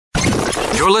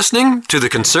You're listening to The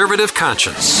Conservative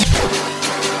Conscience.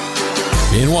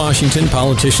 In Washington,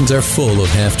 politicians are full of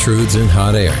half-truths and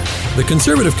hot air. The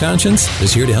Conservative Conscience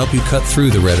is here to help you cut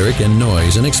through the rhetoric and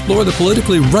noise and explore the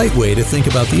politically right way to think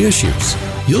about the issues.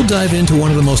 You'll dive into one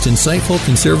of the most insightful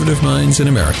conservative minds in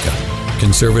America.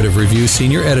 Conservative Review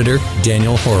Senior Editor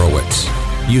Daniel Horowitz.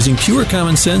 Using pure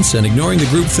common sense and ignoring the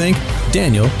groupthink,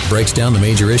 Daniel breaks down the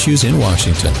major issues in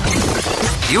Washington.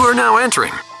 You are now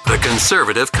entering The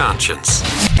Conservative Conscience.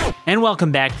 And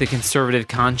welcome back to The Conservative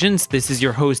Conscience. This is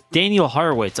your host, Daniel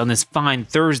Horowitz, on this fine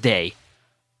Thursday,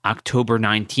 October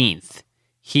 19th,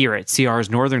 here at CR's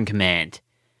Northern Command.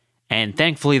 And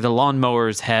thankfully, the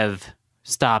lawnmowers have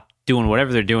stopped doing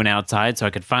whatever they're doing outside, so I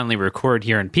could finally record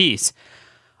here in peace.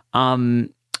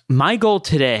 My goal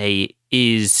today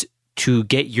is to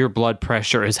get your blood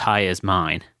pressure as high as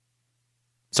mine.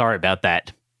 Sorry about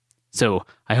that. So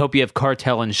I hope you have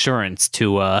cartel insurance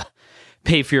to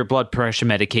pay for your blood pressure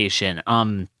medication.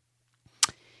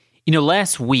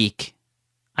 Last week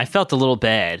I felt a little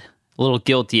bad, a little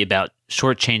guilty about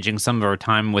shortchanging some of our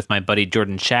time with my buddy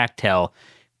Jordan Schachtel.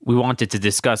 We wanted to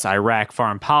discuss Iraq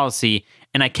foreign policy,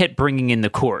 and I kept bringing in the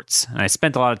courts. And I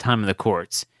spent a lot of time in the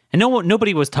courts, and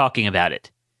nobody was talking about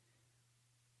it.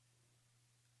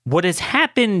 What has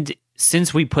happened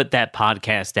since we put that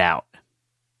podcast out?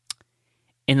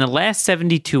 In the last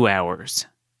 72 hours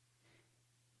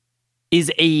is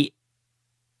a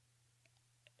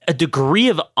degree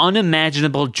of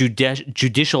unimaginable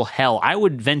judicial hell. I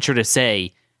would venture to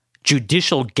say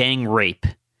judicial gang rape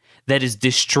that is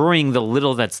destroying the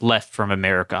little that's left from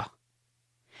America.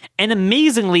 And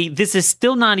amazingly, this is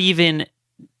still not even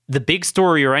the big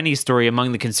story or any story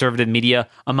among the conservative media,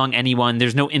 among anyone.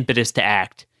 There's no impetus to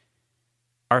act.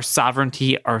 Our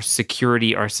sovereignty, our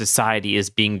security, our society is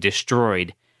being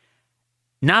destroyed,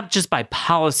 not just by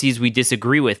policies we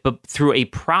disagree with, but through a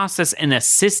process and a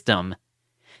system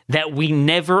that we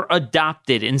never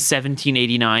adopted in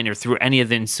 1789 or through any of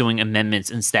the ensuing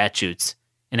amendments and statutes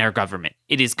in our government.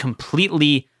 It is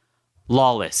completely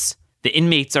lawless. The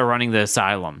inmates are running the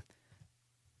asylum.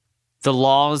 The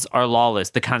laws are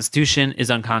lawless. The Constitution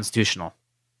is unconstitutional.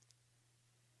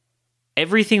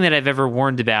 Everything that I've ever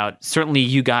warned about, certainly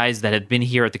you guys that have been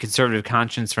here at the Conservative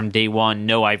Conscience from day one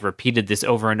know I've repeated this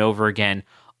over and over again,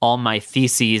 all my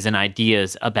theses and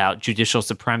ideas about judicial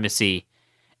supremacy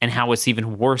and how it's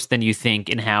even worse than you think,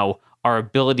 and how our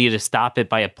ability to stop it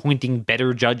by appointing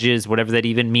better judges, whatever that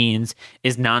even means,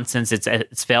 is nonsense.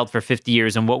 It's failed for 50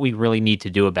 years, and what we really need to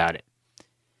do about it.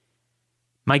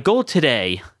 My goal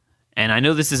today, and I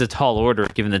know this is a tall order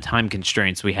given the time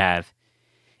constraints we have,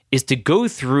 is to go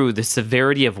through the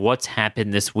severity of what's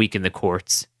happened this week in the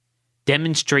courts,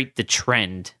 demonstrate the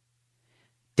trend,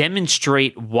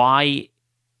 demonstrate why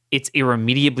it's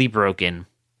irremediably broken,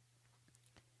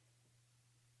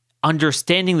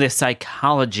 understanding the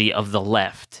psychology of the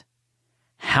left,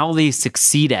 how they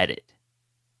succeed at it,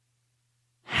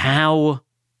 how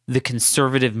the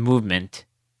conservative movement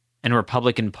and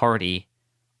Republican Party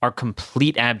are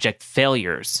complete abject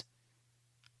failures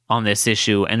on this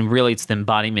issue, and really it's the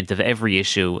embodiment of every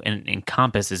issue and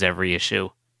encompasses every issue.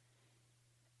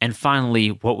 And finally,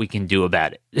 what we can do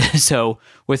about it. So,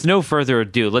 with no further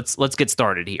ado, let's get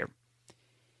started here.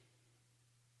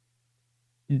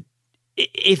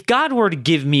 If God were to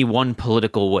give me one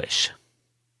political wish,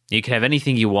 you could have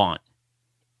anything you want,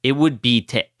 it would be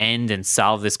to end and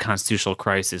solve this constitutional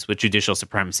crisis with judicial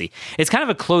supremacy. It's kind of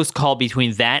a close call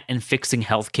between that and fixing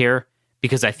healthcare,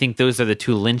 because I think those are the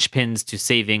two linchpins to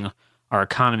saving our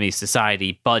economy,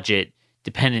 society, budget,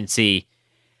 dependency.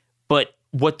 But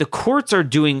what the courts are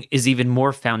doing is even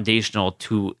more foundational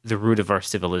to the root of our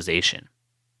civilization.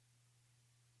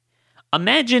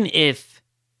 Imagine if,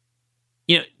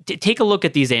 take a look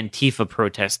at these Antifa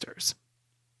protesters,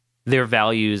 their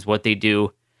values, what they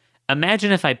do.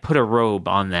 Imagine if I put a robe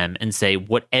on them and say,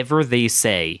 whatever they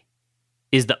say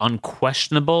is the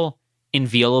unquestionable,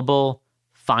 inviolable,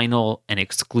 final, and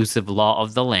exclusive law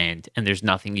of the land, and there's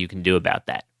nothing you can do about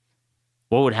that.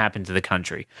 What would happen to the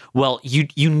country? Well,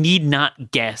 you need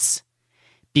not guess,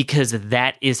 because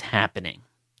that is happening.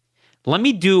 Let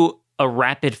me do a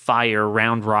rapid fire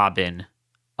round robin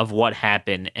of what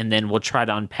happened, and then we'll try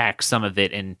to unpack some of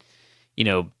it and,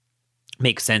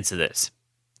 make sense of this.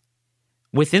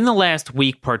 Within the last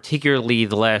week, particularly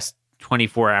the last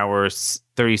 24 hours,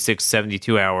 36,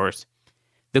 72 hours,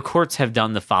 the courts have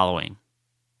done the following.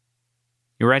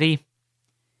 You ready?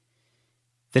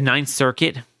 The Ninth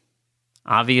Circuit,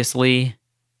 obviously,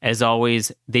 as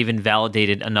always, they've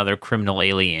invalidated another criminal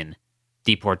alien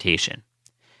deportation.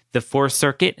 The Fourth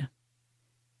Circuit,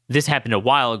 this happened a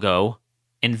while ago,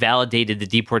 invalidated the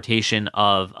deportation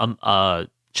of a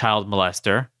child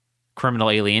molester, criminal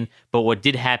alien. But what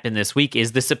did happen this week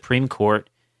is the Supreme Court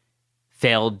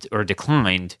failed or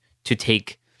declined to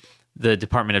take the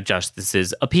Department of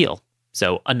Justice's appeal.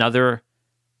 So another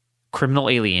criminal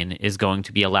alien is going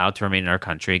to be allowed to remain in our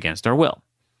country against our will.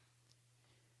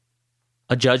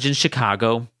 A judge in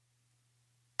Chicago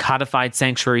codified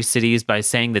sanctuary cities by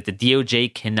saying that the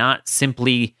DOJ cannot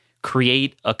simply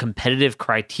create a competitive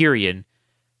criterion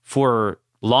for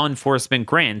law enforcement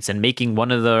grants and making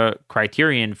one of the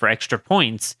criterion for extra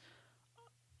points,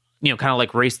 kind of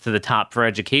like race to the top for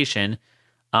education,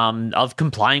 of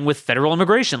complying with federal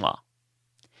immigration law.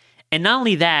 And not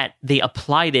only that, they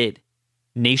applied it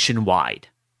nationwide.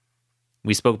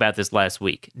 We spoke about this last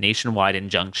week. Nationwide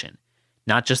injunction.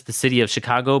 Not just the city of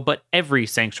Chicago, but every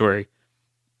sanctuary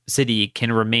city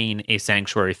can remain a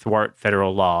sanctuary thwart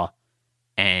federal law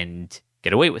and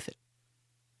get away with it.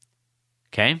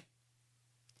 Okay?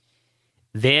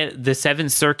 The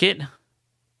Seventh Circuit,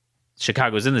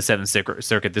 Chicago's in the Seventh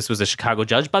Circuit. This was a Chicago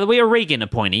judge, by the way, a Reagan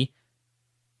appointee.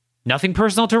 Nothing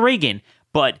personal to Reagan,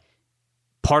 but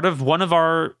part of one of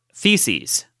our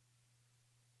theses,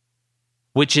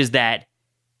 which is that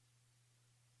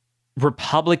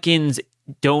Republicans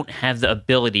don't have the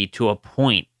ability to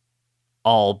appoint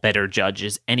all better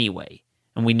judges anyway,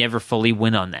 and we never fully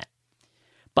win on that.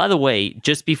 By the way,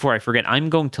 just before I forget, I'm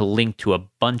going to link to a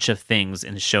bunch of things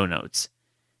in the show notes.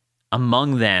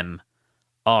 Among them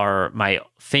are my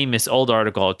famous old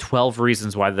article, 12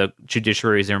 Reasons Why the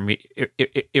Judiciary is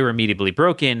Irremediably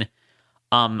Broken.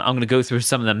 I'm going to go through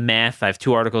some of the math. I have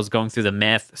 2 articles going through the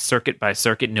math circuit by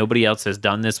circuit. Nobody else has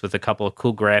done this, with a couple of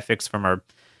cool graphics from our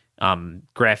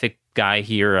graphic guy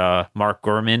here, Mark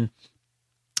Gorman,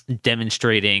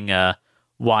 demonstrating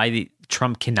why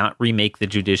Trump cannot remake the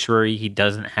judiciary. He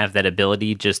doesn't have that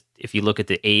ability. Just if you look at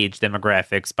the age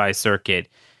demographics by circuit,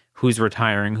 who's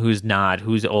retiring, who's not,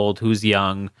 who's old, who's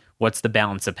young, what's the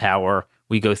balance of power,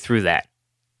 we go through that.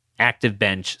 Active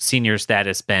bench, senior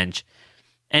status bench.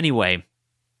 Anyway,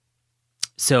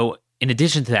 so in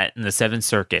addition to that, in the Seventh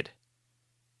Circuit,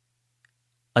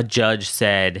 a judge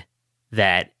said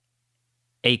that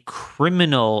a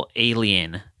criminal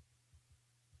alien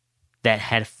that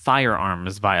had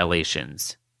firearms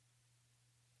violations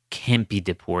can't be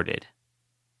deported.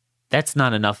 That's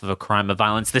not enough of a crime of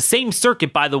violence. The same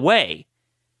circuit, by the way,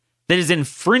 that is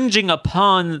infringing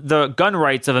upon the gun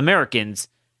rights of Americans,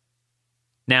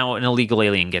 now an illegal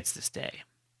alien gets to stay.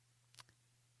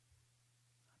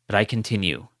 But I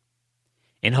continue.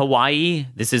 In Hawaii,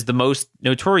 this is the most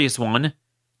notorious one,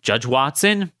 Judge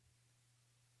Watson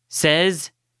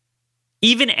says,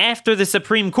 even after the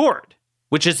Supreme Court,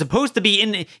 which is supposed to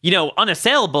be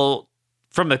unassailable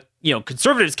from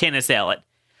conservatives can't assail it,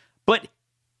 but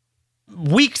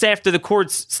weeks after the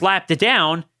courts slapped it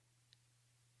down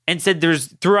and said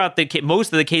there's throughout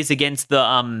most of the case against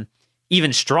the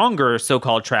even stronger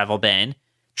so-called travel ban,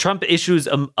 Trump issues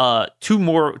two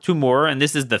more, and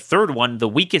this is the third one, the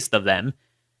weakest of them.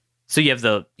 So you have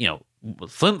the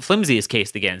flimsiest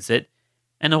case against it,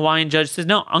 and the Hawaiian judge says,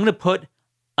 no, I'm going to put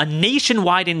a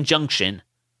nationwide injunction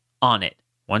on it.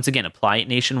 Once again, apply it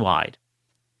nationwide,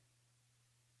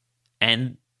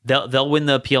 and they'll win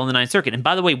the appeal in the Ninth Circuit. And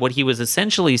by the way, what he was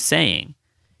essentially saying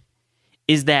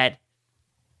is that,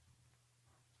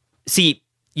 see,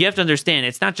 you have to understand,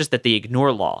 it's not just that they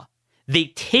ignore law. They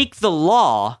take the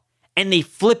law and they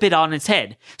flip it on its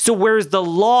head. So whereas the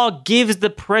law gives the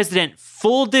president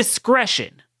full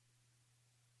discretion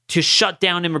to shut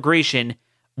down immigration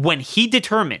when he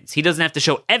determines, he doesn't have to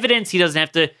show evidence, he doesn't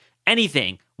have to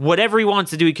anything. Whatever he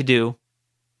wants to do, he could do.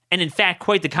 And in fact,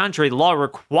 quite the contrary, the law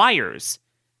requires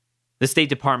the State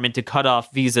Department to cut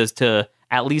off visas to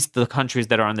at least the countries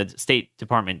that are on the State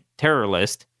Department terror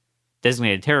list,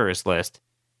 designated terrorist list.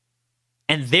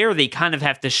 And there they kind of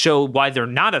have to show why they're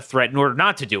not a threat in order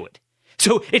not to do it.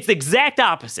 So it's the exact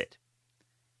opposite.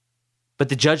 But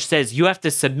the judge says, you have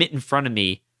to submit in front of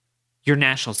me your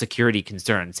national security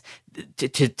concerns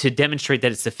to demonstrate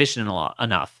that it's sufficient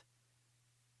enough.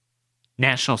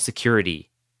 National security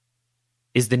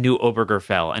is the new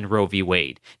Obergefell and Roe v.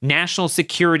 Wade. National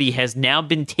security has now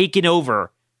been taken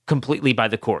over completely by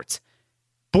the courts.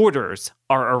 Borders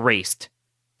are erased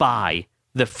by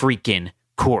the freaking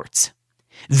courts.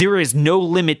 There is no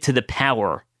limit to the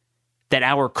power that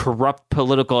our corrupt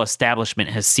political establishment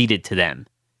has ceded to them.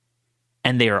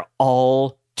 And they are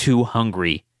all too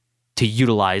hungry to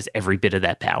utilize every bit of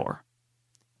that power.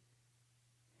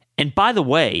 And by the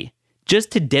way,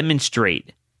 just to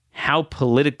demonstrate how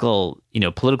political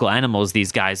animals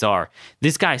these guys are,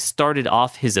 this guy started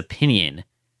off his opinion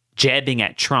jabbing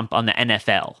at Trump on the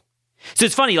NFL. So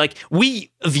it's funny, like,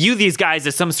 we view these guys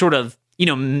as some sort of,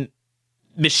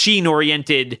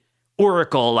 machine-oriented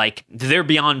oracle, like, they're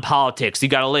beyond politics. You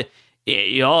got to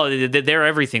they're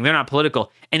everything. They're not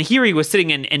political. And here he was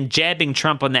sitting and jabbing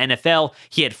Trump on the NFL.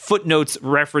 He had footnotes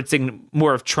referencing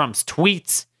more of Trump's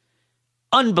tweets.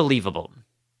 Unbelievable.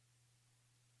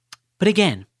 But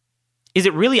again, is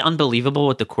it really unbelievable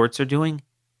what the courts are doing?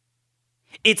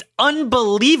 It's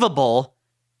unbelievable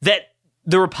that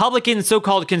the Republican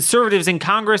so-called conservatives in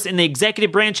Congress, in the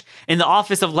executive branch, in the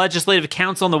Office of Legislative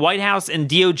Counsel in the White House and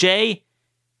DOJ,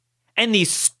 and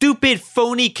these stupid,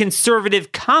 phony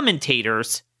conservative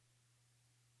commentators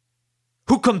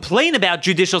who complain about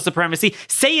judicial supremacy,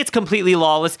 say it's completely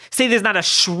lawless, say there's not a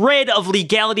shred of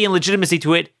legality and legitimacy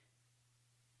to it,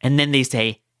 and then they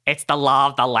say, it's the law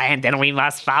of the land and we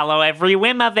must follow every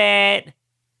whim of it.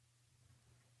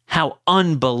 How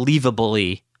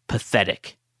unbelievably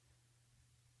pathetic.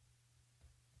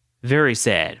 Very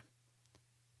sad.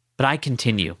 But I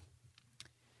continue.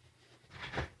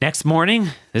 Next morning,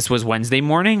 this was Wednesday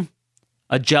morning,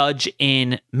 a judge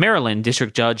in Maryland,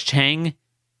 District Judge Chang,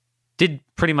 did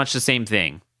pretty much the same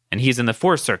thing. And he's in the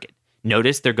Fourth Circuit.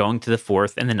 Notice they're going to the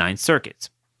Fourth and the Ninth Circuits.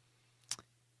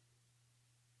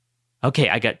 Okay,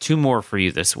 I got 2 more for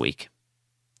you this week.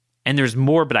 And there's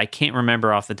more, but I can't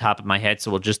remember off the top of my head, so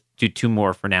we'll just do 2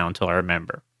 more for now until I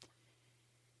remember.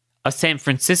 A San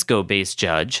Francisco-based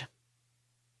judge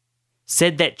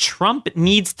said that Trump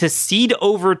needs to cede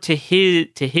over to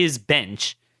his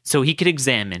bench so he could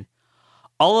examine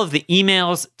all of the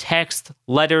emails, text,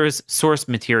 letters, source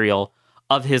material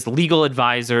of his legal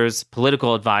advisors,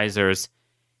 political advisors,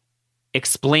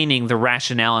 explaining the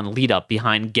rationale and lead up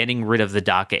behind getting rid of the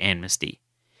DACA amnesty.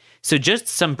 So just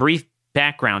some brief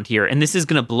background here, and this is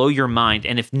going to blow your mind.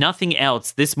 And if nothing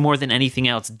else, this more than anything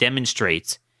else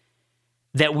demonstrates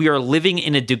that we are living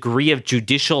in a degree of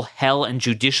judicial hell and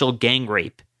judicial gang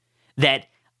rape that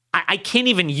I can't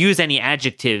even use any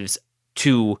adjectives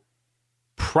to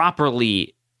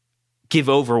properly give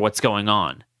over what's going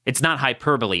on. It's not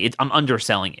hyperbole. I'm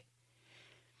underselling it.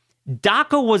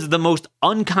 DACA was the most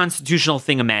unconstitutional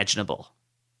thing imaginable.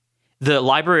 The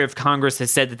Library of Congress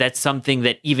has said that that's something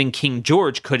that even King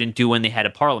George couldn't do when they had a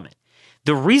parliament.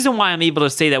 The reason why I'm able to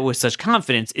say that with such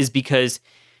confidence is because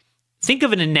think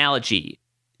of an analogy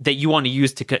that you want to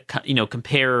use to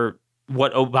compare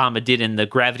what Obama did and the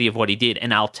gravity of what he did,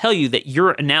 and I'll tell you that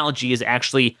your analogy is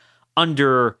actually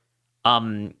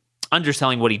underselling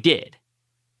what he did.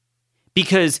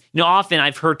 Because, often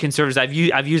I've heard conservatives,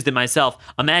 I've used it myself.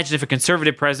 Imagine if a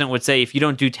conservative president would say, if you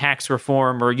don't do tax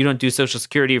reform or you don't do Social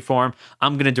Security reform,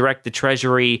 I'm going to direct the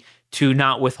Treasury to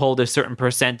not withhold a certain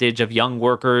percentage of young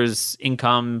workers'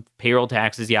 income, payroll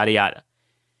taxes, yada, yada.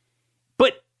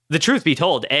 But the truth be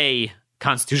told, A,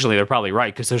 constitutionally, they're probably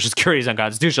right because Social Security is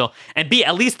unconstitutional, and B,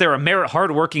 at least there are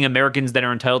hardworking Americans that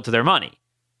are entitled to their money.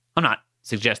 I'm not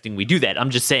suggesting we do that.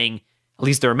 I'm just saying, at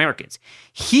least they're Americans.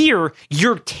 Here,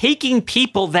 you're taking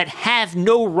people that have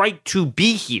no right to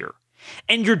be here,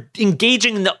 and you're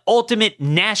engaging in the ultimate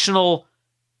national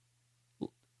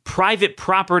private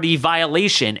property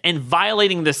violation and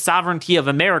violating the sovereignty of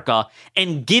America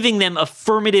and giving them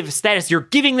affirmative status. You're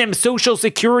giving them Social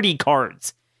Security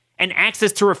cards and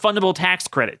access to refundable tax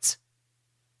credits.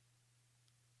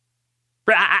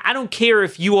 I don't care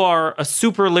if you are a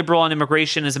super liberal on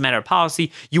immigration as a matter of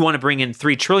policy. You want to bring in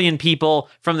 3 trillion people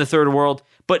from the third world.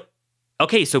 But,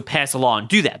 okay, so pass a law and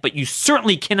do that. But you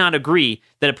certainly cannot agree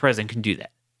that a president can do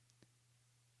that.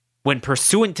 When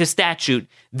pursuant to statute,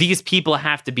 these people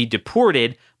have to be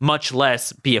deported, much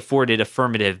less be afforded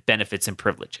affirmative benefits and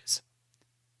privileges.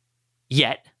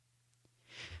 Yet,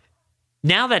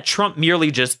 now that Trump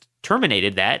merely just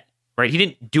terminated that, right? He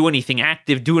didn't do anything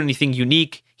active, do anything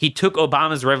unique. He took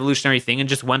Obama's revolutionary thing and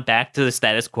just went back to the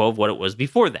status quo of what it was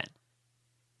before then.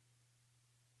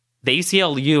 The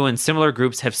ACLU and similar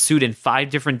groups have sued in 5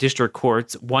 different district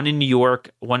courts, 1 in New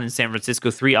York, 1 in San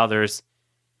Francisco, 3 others.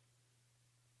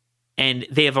 And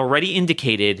they have already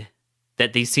indicated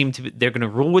that they're going to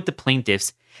rule with the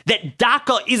plaintiffs that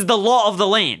DACA is the law of the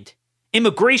land.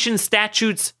 Immigration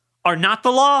statutes are not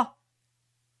the law.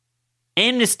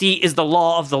 Amnesty is the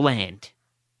law of the land.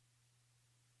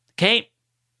 Okay?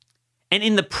 And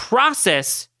in the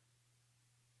process,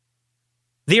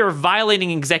 they are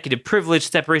violating executive privilege,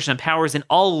 separation of powers, and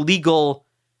all legal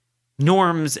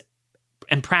norms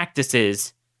and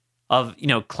practices of,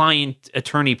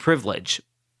 client-attorney privilege.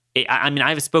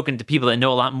 I've spoken to people that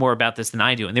know a lot more about this than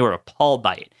I do, and they were appalled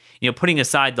by it. Putting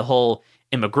aside the whole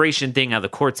immigration thing, how the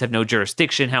courts have no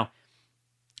jurisdiction,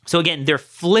 So again, they're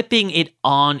flipping it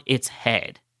on its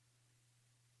head.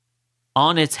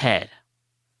 On its head.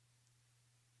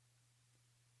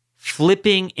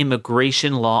 flipping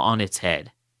immigration law on its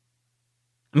head.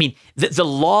 I mean, the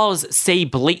laws say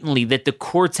blatantly that the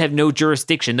courts have no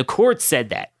jurisdiction. The courts said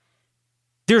that.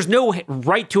 There's no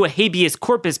right to a habeas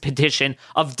corpus petition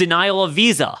of denial of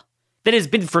visa that has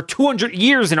been for 200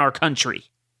 years in our country.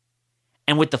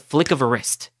 And with the flick of a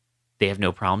wrist, they have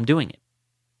no problem doing it.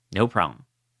 No problem.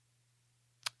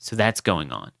 So that's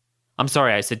going on. I'm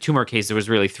sorry, I said 2 more cases. There was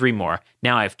really 3 more.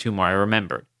 Now I have 2 more. I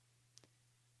remembered.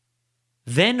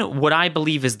 Then what I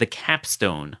believe is the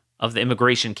capstone of the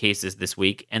immigration cases this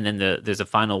week, and then there's a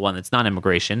final one that's not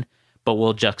immigration, but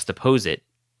we'll juxtapose it,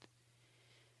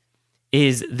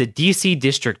 is the D.C.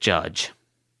 district judge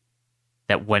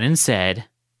that went and said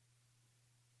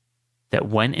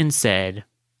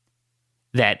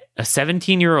that a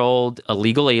 17-year-old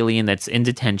illegal alien that's in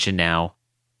detention now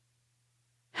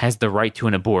has the right to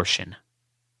an abortion.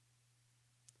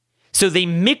 So they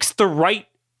mixed the right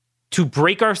to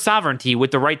break our sovereignty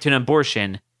with the right to an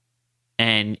abortion,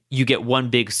 and you get one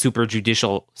big super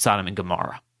judicial Sodom and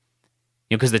Gomorrah.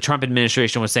 Because the Trump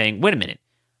administration was saying, wait a minute,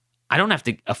 I don't have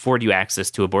to afford you access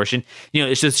to abortion.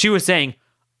 It's just, she was saying,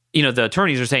 the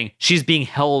attorneys are saying she's being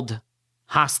held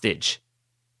hostage.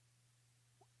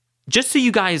 Just so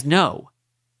you guys know,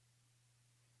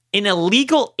 an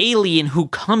illegal alien who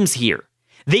comes here,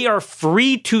 they are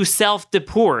free to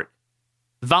self-deport,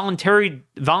 voluntary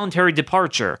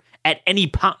departure at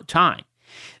any time.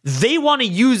 They want to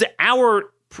use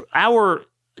our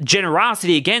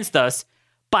generosity against us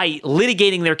by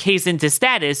litigating their case into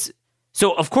status.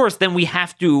 So, of course, then we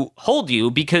have to hold you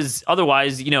because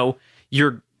otherwise, you're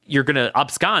going to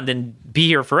abscond and be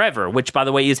here forever, which, by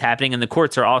the way, is happening. And the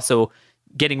courts are also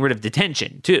getting rid of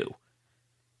detention, too.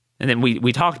 And then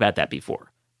we talked about that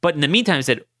before. But in the meantime, I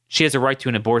said, she has a right to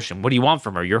an abortion. What do you want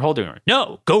from her? You're holding her.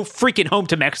 No, go freaking home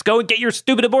to Mexico and get your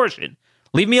stupid abortion.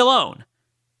 Leave me alone.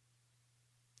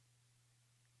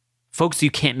 Folks,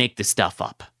 you can't make this stuff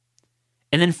up.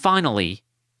 And then finally,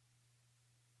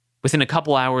 within a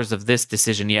couple hours of this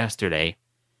decision yesterday,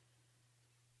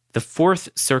 the Fourth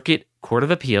Circuit Court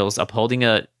of Appeals, upholding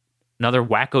another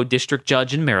wacko district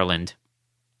judge in Maryland,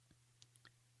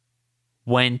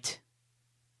 went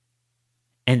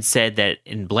and said that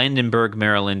in Blandenburg,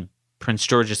 Maryland, Prince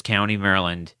George's County,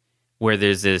 Maryland, where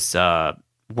there's this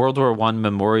World War I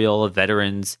memorial of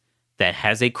veterans that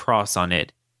has a cross on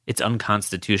it, it's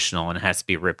unconstitutional and it has to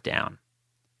be ripped down.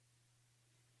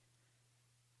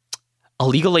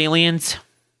 Illegal aliens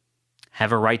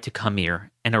have a right to come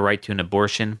here and a right to an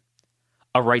abortion,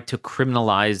 a right to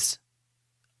criminalize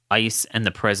ICE and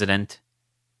the president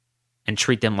and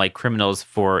treat them like criminals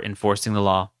for enforcing the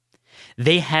law.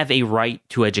 They have a right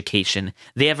to education.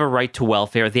 They have a right to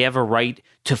welfare. They have a right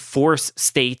to force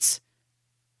states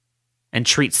and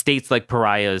treat states like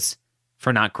pariahs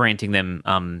for not granting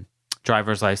them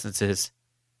driver's licenses.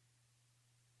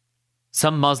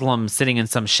 Some Muslim sitting in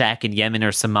some shack in Yemen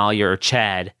or Somalia or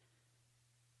Chad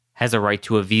has a right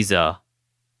to a visa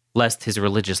lest his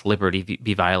religious liberty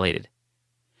be violated.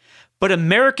 But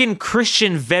American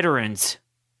Christian veterans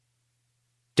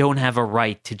don't have a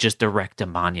right to just erect a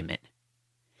monument.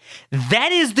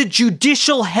 That is the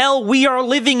judicial hell we are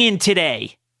living in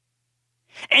today.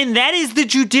 And that is the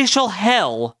judicial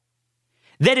hell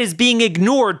that is being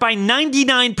ignored by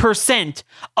 99%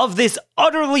 of this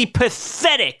utterly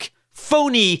pathetic,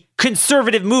 phony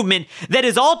conservative movement that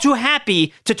is all too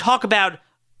happy to talk about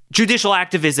judicial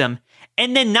activism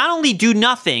and then not only do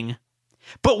nothing,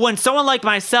 but when someone like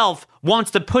myself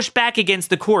wants to push back against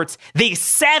the courts, they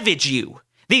savage you.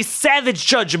 They savage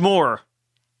Judge Moore.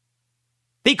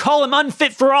 They call him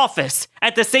unfit for office.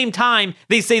 At the same time,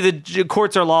 they say the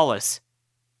courts are lawless.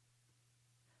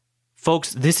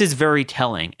 Folks, this is very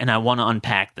telling, and I want to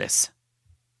unpack this.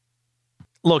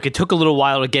 Look, it took a little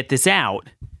while to get this out,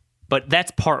 but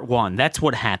that's part one. That's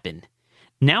what happened.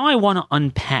 Now I want to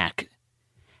unpack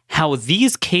how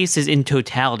these cases in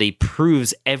totality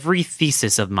proves every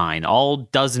thesis of mine, all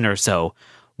dozen or so,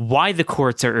 why the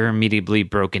courts are irremediably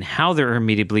broken, how they're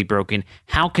irremediably broken,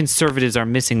 how conservatives are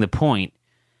missing the point,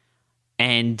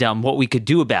 and what we could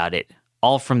do about it,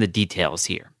 all from the details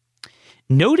here.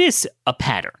 Notice a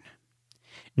pattern.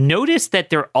 Notice that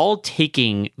they're all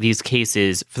taking these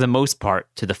cases, for the most part,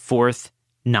 to the 4th,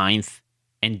 9th,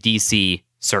 and D.C.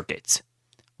 circuits.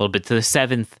 A little bit to the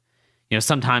 7th.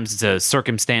 Sometimes it's a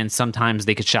circumstance. Sometimes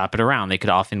they could shop it around. They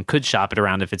could shop it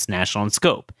around if it's national in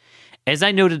scope. As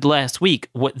I noted last week,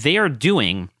 what they are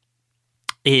doing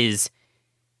is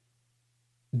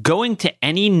going to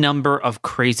any number of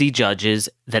crazy judges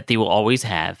that they will always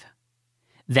have.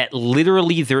 that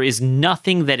literally there is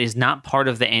nothing that is not part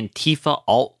of the Antifa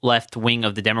alt-left wing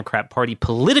of the Democrat Party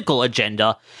political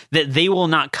agenda that they will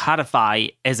not codify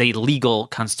as a legal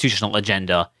constitutional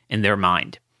agenda in their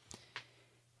mind.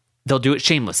 They'll do it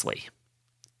shamelessly.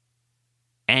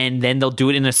 And then they'll do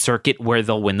it in a circuit where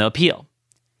they'll win the appeal.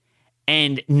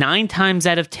 And 9 times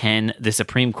out of 10, the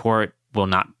Supreme Court will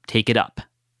not take it up.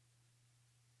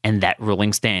 And that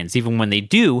ruling stands. Even when they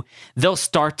do, they'll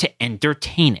start to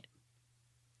entertain it.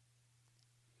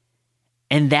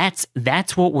 And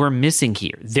that's what we're missing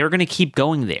here. They're going to keep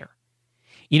going there.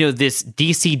 You know, this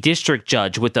D.C. district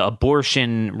judge with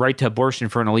the right to abortion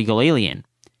for an illegal alien,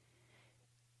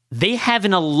 they have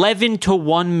an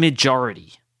 11-1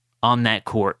 majority on that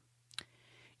court.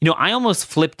 You know, I almost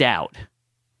flipped out.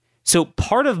 So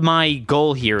part of my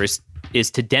goal here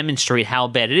is to demonstrate how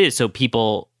bad it is so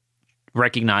people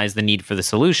recognize the need for the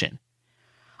solution.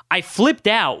 I flipped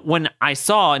out when I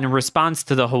saw, in response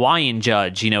to the Hawaiian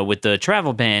judge, you know, with the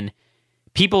travel ban,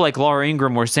 people like Laura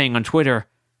Ingraham were saying on Twitter,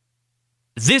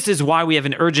 this is why we have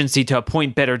an urgency to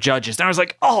appoint better judges. And I was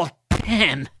like, oh,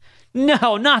 damn.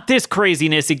 No, not this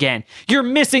craziness again. You're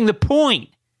missing the point.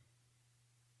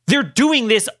 They're doing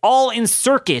this all in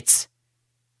circuits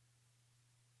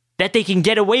that they can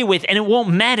get away with, and it won't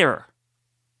matter.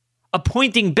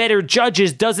 Appointing better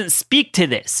judges doesn't speak to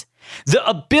this. The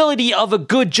ability of a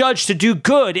good judge to do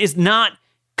good is not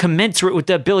commensurate with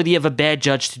the ability of a bad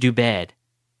judge to do bad.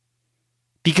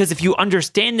 Because if you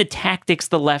understand the tactics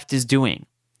the left is doing,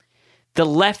 the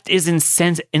left is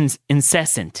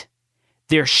incessant.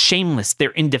 They're shameless,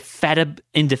 they're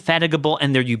indefatigable,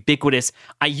 and they're ubiquitous.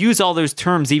 I use all those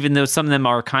terms, even though some of them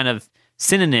are kind of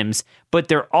synonyms, but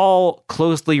they're all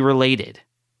closely related.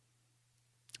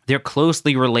 They're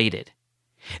closely related.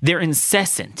 They're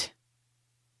incessant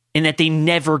in that they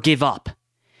never give up.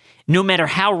 No matter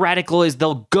how radical it is,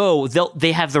 they'll go.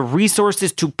 They have the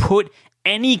resources to put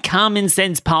any common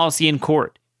sense policy in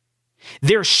court.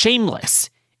 They're shameless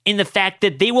in the fact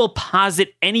that they will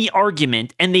posit any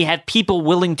argument and they have people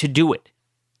willing to do it.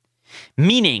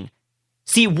 Meaning,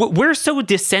 see, we're so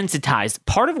desensitized.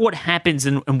 Part of what happens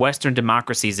in Western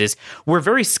democracies is we're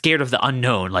very scared of the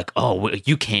unknown. Like, oh,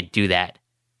 you can't do that.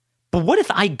 But what if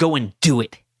I go and do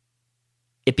it?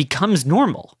 It becomes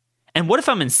normal. And what if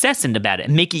I'm incessant about it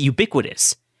and make it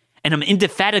ubiquitous? And I'm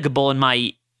indefatigable in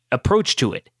my approach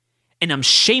to it. And I'm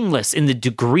shameless in the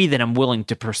degree that I'm willing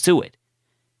to pursue it.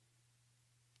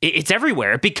 It's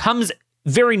everywhere. It becomes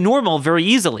very normal very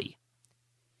easily.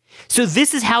 So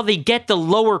this is how they get the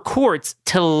lower courts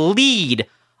to lead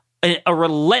a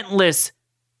relentless,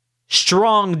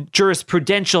 strong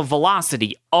jurisprudential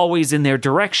velocity always in their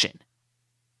direction.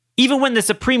 Even when the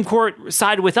Supreme Court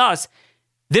side with us,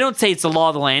 they don't say it's the law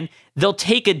of the land. They'll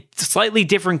take a slightly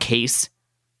different case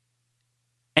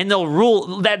and they'll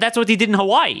rule. That's what they did in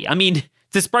Hawaii. I mean,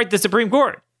 despite the Supreme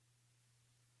Court.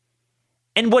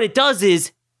 And what it does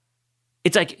is,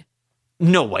 it's like,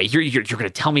 no way, you're going to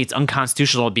tell me it's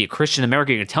unconstitutional to be a Christian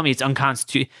American. You're going to tell me it's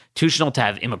unconstitutional to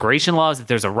have immigration laws, that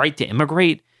there's a right to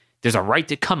immigrate. There's a right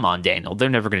to, come on, Daniel. They're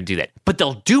never going to do that. But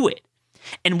they'll do it.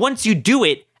 And once you do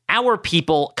it, our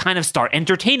people kind of start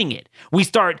entertaining it. We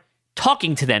start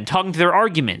talking to them, talking to their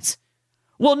arguments.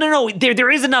 Well, no, there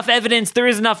is enough evidence. There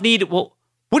is enough need. Well,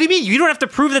 what do you mean? You don't have to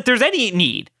prove that there's any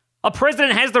need. A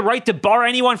president has the right to bar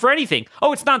anyone for anything.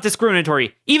 Oh, it's not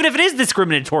discriminatory. Even if it is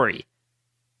discriminatory.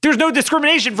 There's no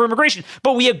discrimination for immigration.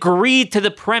 But we agreed to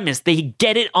the premise. They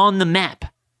get it on the map.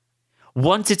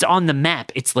 Once it's on the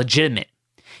map, it's legitimate.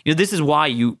 You know, this is why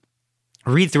you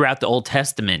read throughout the Old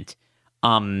Testament,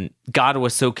 God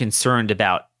was so concerned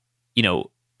about,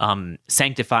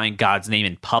 sanctifying God's name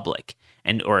in public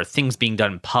or things being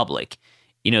done in public,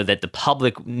 that the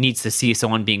public needs to see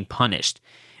someone being punished,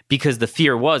 because the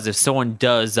fear was if someone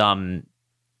does,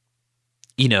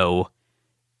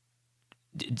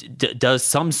 does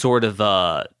some sort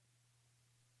of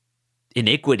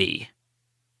iniquity,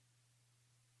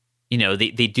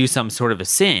 they do some sort of a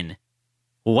sin.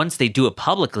 Well, once they do it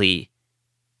publicly,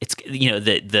 it's,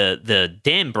 the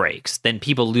dam breaks, then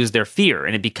people lose their fear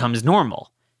and it becomes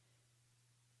normal.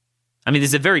 I mean,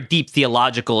 this is a very deep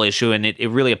theological issue, and it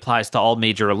really applies to all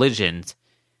major religions.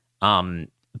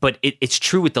 But it's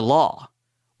true with the law.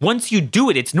 Once you do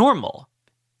it, it's normal.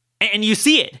 And you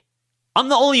see it. I'm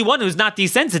the only one who's not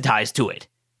desensitized to it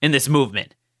in this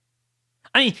movement.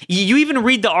 I mean, you even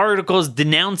read the articles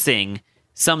denouncing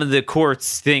some of the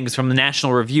court's things from the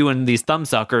National Review and these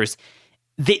thumbsuckers.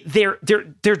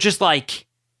 They're just like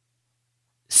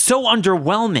so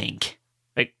underwhelming.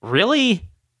 Like, really?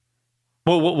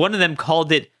 Well, one of them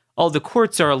called it, the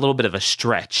courts are a little bit of a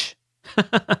stretch.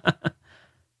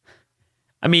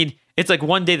 I mean, It's like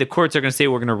one day the courts are going to say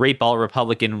we're going to rape all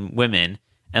Republican women,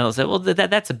 and they'll say, well,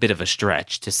 that's a bit of a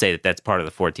stretch to say that that's part of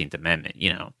the 14th Amendment,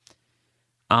 you know.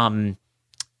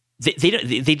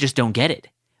 They just don't get it.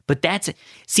 But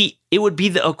it would be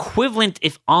the equivalent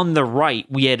if on the right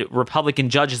we had Republican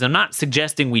judges. I'm not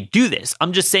suggesting we do this.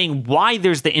 I'm just saying why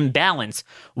there's the imbalance,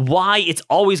 why it's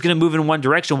always going to move in one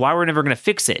direction, why we're never going to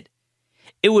fix it.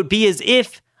 It would be as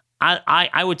if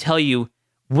I would tell you,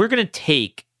 we're going to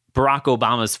take Barack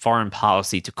Obama's foreign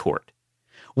policy to court.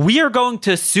 We are going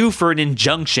to sue for an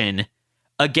injunction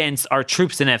against our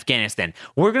troops in Afghanistan.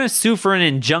 We're going to sue for an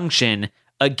injunction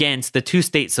against the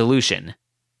two-state solution,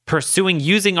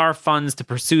 using our funds to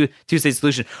pursue two-state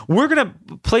solution. We're going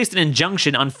to place an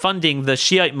injunction on funding the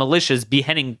Shiite militias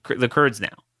beheading the Kurds now.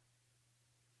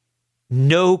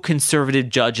 No conservative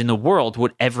judge in the world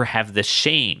would ever have the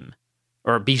shame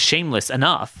or be shameless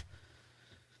enough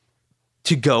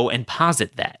to go and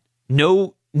posit that.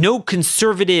 No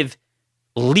conservative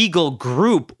legal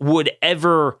group would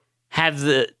ever have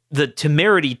the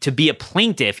temerity to be a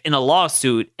plaintiff in a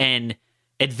lawsuit and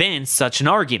advance such an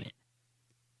argument.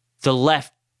 The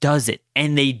left does it,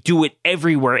 and they do it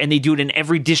everywhere, and they do it in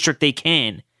every district they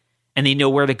can, and they know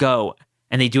where to go,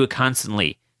 and they do it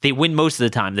constantly. They win most of the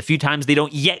time. The few times they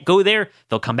don't yet go there,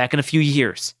 they'll come back in a few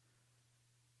years.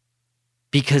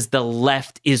 Because the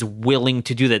left is willing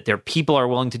to do that. Their people are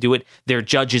willing to do it. Their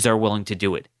judges are willing to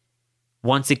do it.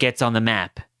 Once it gets on the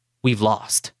map, we've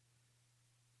lost.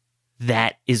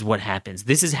 That is what happens.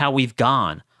 This is how we've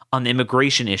gone on the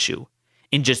immigration issue.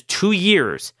 In just 2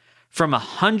 years, from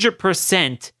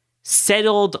 100%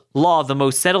 settled law, the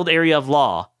most settled area of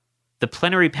law, the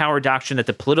plenary power doctrine that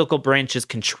the political branches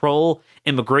control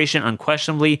immigration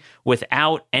unquestionably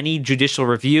without any judicial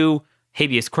review,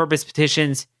 habeas corpus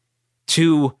petitions,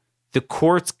 to the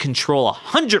courts control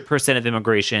 100% of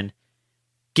immigration,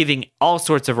 giving all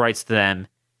sorts of rights to them,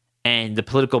 and the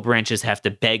political branches have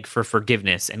to beg for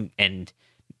forgiveness and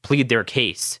plead their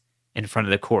case in front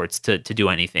of the courts to do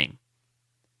anything.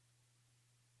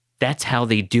 That's how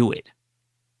they do it.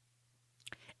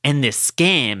 And this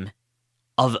scam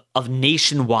of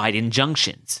nationwide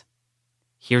injunctions,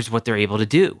 here's what they're able to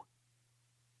do.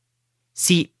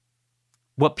 See,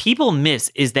 what people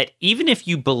miss is that even if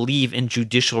you believe in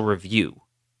judicial review,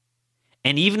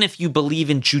 and even if you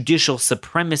believe in judicial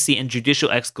supremacy and judicial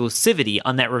exclusivity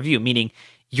on that review, meaning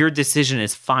your decision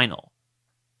is final,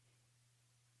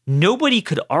 nobody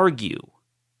could argue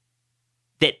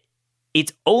that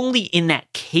it's only in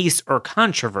that case or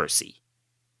controversy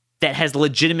that has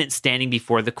legitimate standing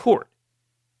before the court.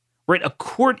 Right? A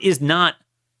court is not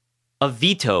a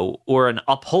veto or an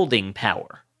upholding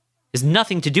power. It has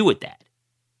nothing to do with that.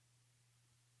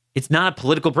 It's not a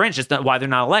political branch. That's not why they're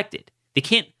not elected. They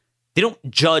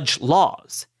don't judge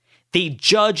laws. They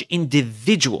judge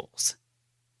individuals.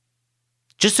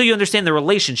 Just so you understand the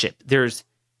relationship, there's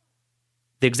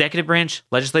the executive branch,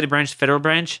 legislative branch, federal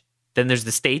branch, then there's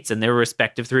the states and their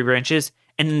respective 3 branches,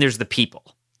 and then there's the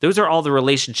people. Those are all the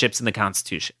relationships in the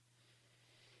Constitution.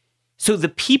 So the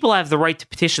people have the right to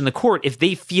petition the court if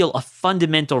they feel a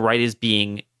fundamental right is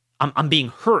I'm being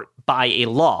hurt by a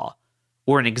law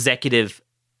or an executive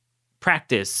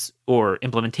practice or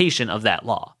implementation of that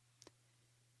law.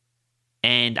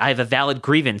 And I have a valid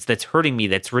grievance that's hurting me,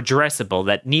 that's redressable,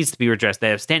 that needs to be redressed, that I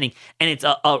have standing. And it's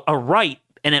a right.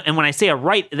 And when I say a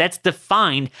right, that's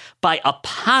defined by a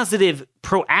positive,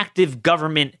 proactive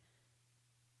government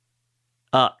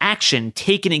action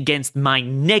taken against my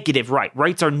negative right.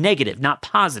 Rights are negative, not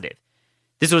positive.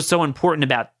 This was so important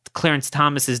about Clarence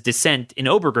Thomas's dissent in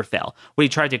Obergefell, what he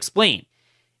tried to explain.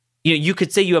 You know, you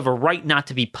could say you have a right not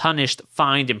to be punished,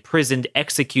 fined, imprisoned,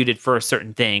 executed for a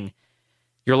certain thing,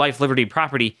 your life, liberty,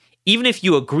 property. Even if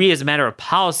you agree as a matter of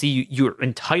policy, you're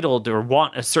entitled or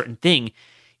want a certain thing,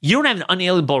 you don't have an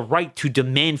unalienable right to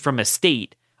demand from a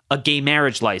state a gay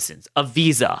marriage license, a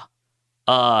visa,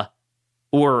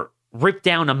 or rip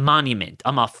down a monument.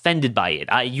 I'm offended by it.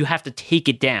 You have to take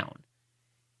it down.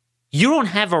 You don't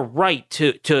have a right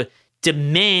to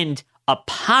demand a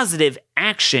positive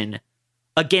action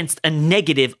against a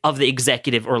negative of the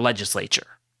executive or legislature.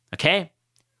 Okay?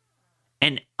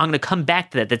 And I'm going to come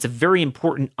back to that. That's a very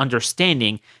important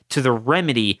understanding to the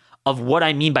remedy of what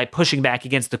I mean by pushing back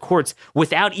against the courts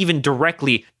without even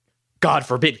directly, God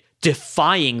forbid,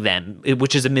 defying them,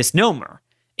 which is a misnomer.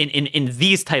 In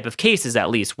these type of cases, at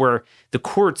least, where the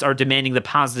courts are demanding the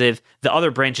positive, the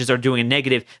other branches are doing a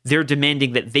negative, they're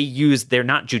demanding that they use their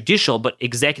not judicial, but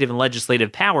executive and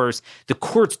legislative powers. The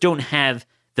courts don't have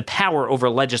the power over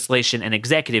legislation and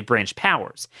executive branch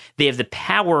powers. They have the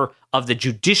power of the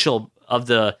judicial,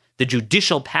 the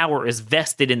judicial power is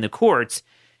vested in the courts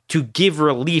to give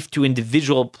relief to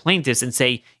individual plaintiffs and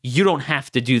say, you don't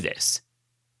have to do this.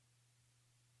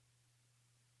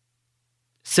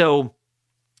 So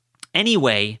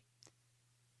anyway,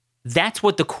 that's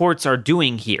what the courts are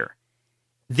doing here.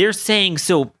 They're saying,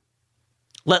 so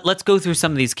let's go through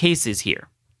some of these cases here.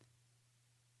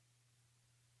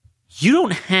 You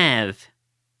don't have,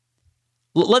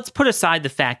 let's put aside the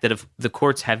fact that if the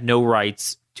courts have no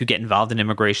rights to get involved in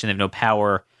immigration, they have no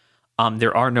power,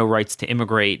 there are no rights to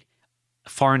immigrate,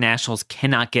 foreign nationals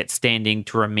cannot get standing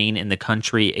to remain in the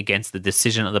country against the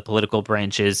decision of the political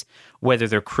branches, whether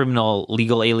they're criminal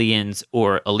legal aliens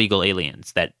or illegal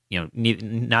aliens that,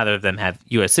 neither of them have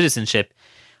U.S. citizenship.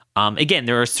 Again,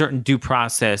 there are certain due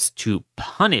process to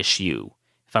punish you.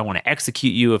 If I want to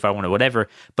execute you, if I want to whatever,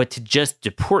 but to just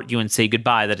deport you and say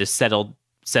goodbye, that is settled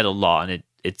law. And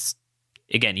it's,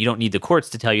 again, you don't need the courts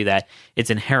to tell you that. It's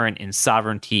inherent in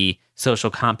sovereignty,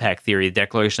 social compact theory, the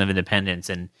Declaration of Independence,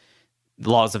 and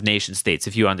laws of nation states,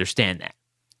 if you understand that.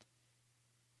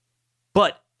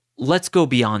 But let's go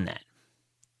beyond that.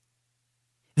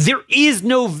 There is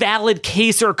no valid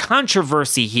case or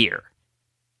controversy here.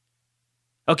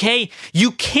 Okay?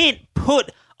 You can't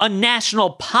put a national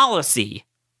policy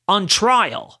on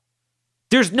trial.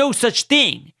 There's no such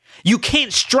thing. You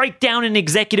can't strike down an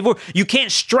executive order. You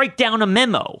can't strike down a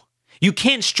memo. You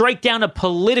can't strike down a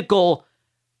political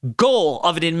goal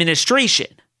of an administration.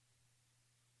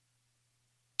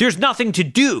 There's nothing to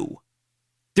do.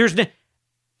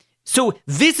 So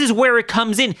this is where it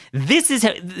comes in. This is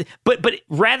how, but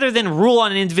rather than rule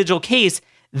on an individual case,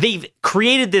 they've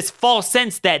created this false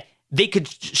sense that they could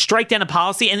strike down a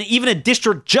policy, and even a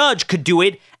district judge could do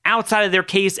it outside of their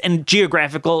case and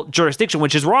geographical jurisdiction,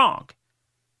 which is wrong.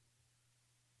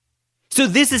 So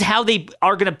this is how they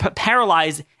are going to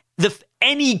paralyze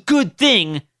any good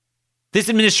thing this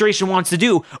administration wants to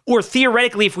do. Or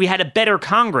theoretically, if we had a better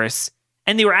Congress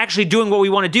and they were actually doing what we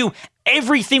want to do,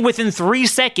 everything within 3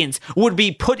 seconds would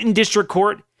be put in district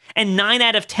court, and 9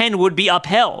 out of 10 would be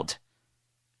upheld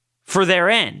for their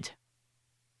end.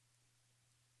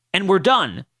 And we're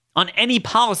done on any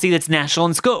policy that's national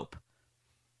in scope.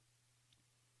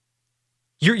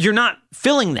 You're not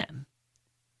filling them.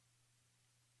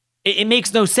 It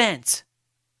makes no sense.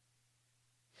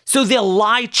 So they'll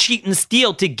lie, cheat, and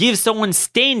steal to give someone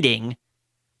standing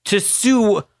to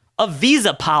sue a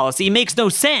visa policy. It makes no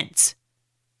sense.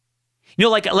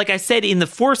 Like I said in the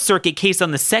Fourth Circuit case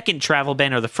on the second travel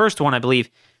ban, or the first one, I believe,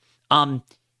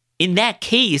 in that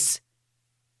case,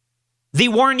 they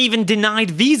weren't even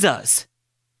denied visas,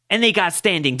 and they got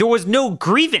standing. There was no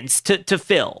grievance to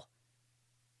fill.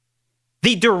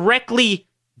 They directly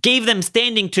gave them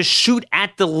standing to shoot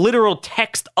at the literal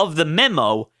text of the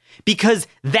memo, because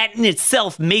that in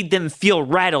itself made them feel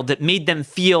rattled. It made them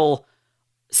feel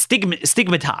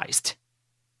stigmatized.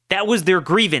 That was their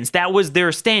grievance. That was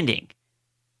their standing.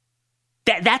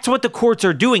 That's what the courts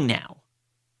are doing now.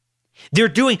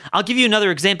 I'll give you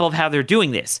another example of how they're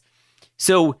doing this.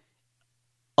 So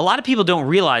a lot of people don't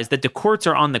realize that the courts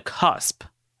are on the cusp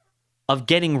of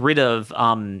getting rid of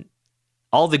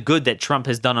all the good that Trump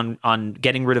has done on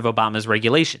getting rid of Obama's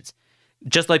regulations.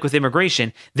 Just like with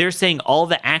immigration, they're saying all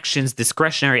the actions,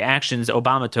 discretionary actions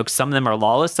Obama took, some of them are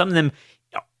lawless, some of them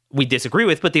we disagree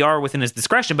with, but they are within his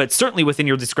discretion, but certainly within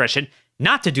your discretion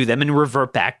not to do them and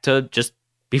revert back to just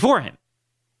before him.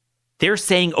 They're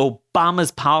saying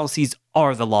Obama's policies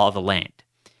are the law of the land.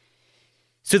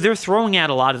 So they're throwing out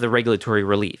a lot of the regulatory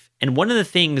relief. And one of the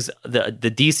things, the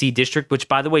D.C. District, which,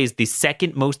 by the way, is the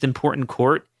second most important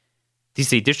court,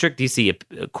 D.C. District, D.C.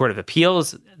 Court of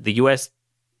Appeals, the U.S.,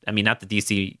 not the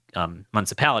D.C.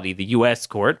 Municipality, the U.S.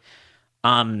 court,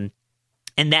 and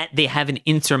that they have an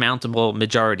insurmountable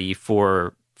majority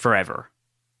for forever.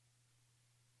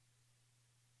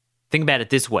 Think about it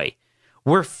this way.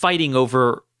 We're fighting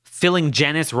over filling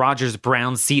Janice Rogers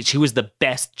Brown's seat. She was the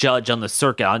best judge on the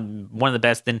circuit, one of the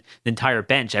best in the entire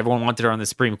bench. Everyone wanted her on the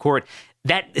Supreme Court.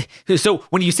 So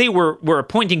when you say we're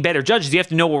appointing better judges, you have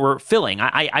to know what we're filling.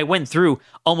 I went through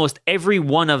almost every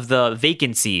one of the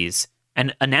vacancies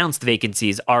and announced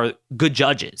vacancies are good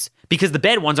judges, because the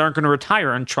bad ones aren't going to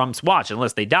retire on Trump's watch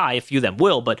unless they die. A few of them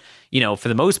will, but for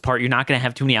the most part, you're not going to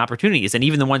have too many opportunities. And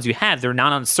even the ones you have, they're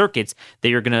not on circuits that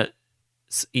you're going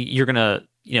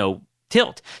to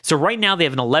tilt. So right now they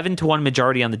have an 11-1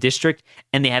 majority on the district,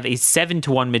 and they have a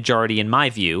 7-1 majority in my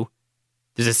view.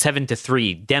 There's a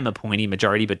 7-3 Dem appointee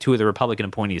majority, but 2 of the Republican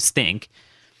appointees stink.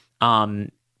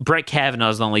 Brett Kavanaugh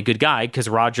is the only good guy because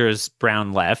Rogers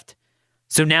Brown left.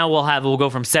 So now we'll go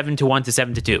from 7-1 to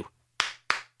 7-2.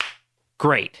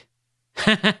 Great.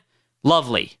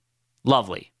 Lovely.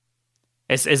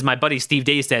 As my buddy Steve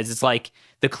Day says, it's like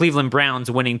the Cleveland Browns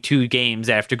winning 2 games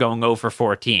after going 0 for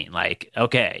 14. Like,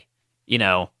 okay,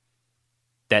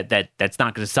 that's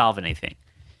not going to solve anything.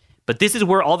 But this is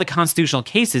where all the constitutional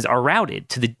cases are routed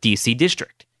to the D.C.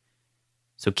 district.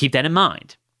 So keep that in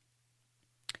mind.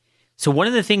 So one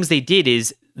of the things they did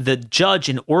is the judge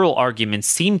in oral arguments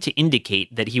seemed to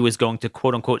indicate that he was going to,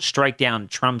 quote unquote, strike down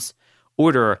Trump's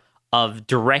order of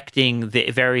directing the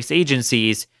various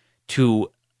agencies to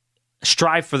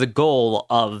strive for the goal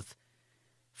of,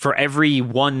 for every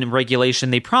one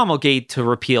regulation they promulgate, to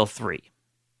repeal 3.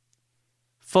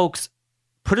 Folks,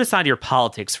 put aside your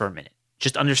politics for a minute.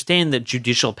 Just understand the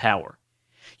judicial power.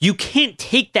 You can't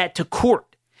take that to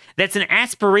court. That's an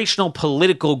aspirational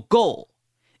political goal.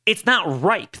 It's not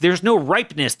ripe. There's no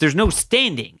ripeness. There's no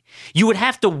standing. You would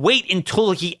have to wait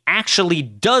until he actually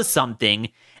does something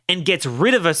and gets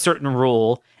rid of a certain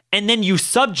rule, and then you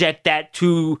subject that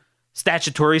to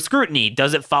statutory scrutiny.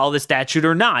 Does it follow the statute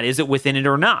or not? Is it within it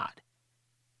or not?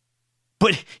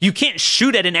 But you can't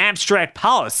shoot at an abstract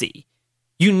policy.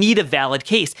 You need a valid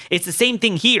case. It's the same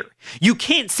thing here. You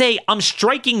can't say, I'm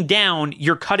striking down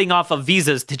your cutting off of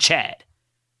visas to Chad.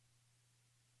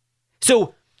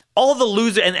 So all the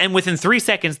losers, and within 3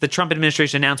 seconds, the Trump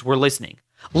administration announced, we're listening.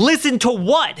 Listen to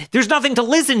what? There's nothing to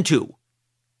listen to.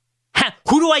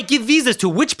 Who do I give visas to?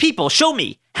 Which people? Show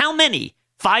me. How many?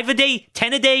 5 a day?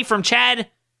 10 a day from Chad?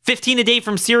 15 a day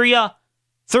from Syria?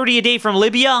 30 a day from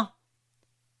Libya?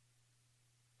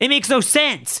 It makes no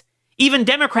sense. Even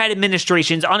Democrat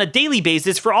administrations on a daily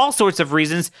basis, for all sorts of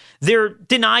reasons, they're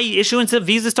deny issuance of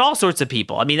visas to all sorts of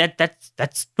people. I mean,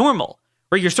 that's normal.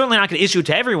 Right? You're certainly not going to issue it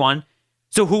to everyone.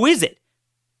 So who is it?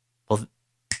 Well,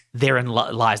 therein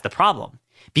lies the problem.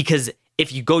 Because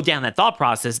if you go down that thought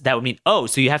process, that would mean, oh,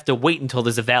 so you have to wait until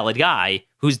there's a valid guy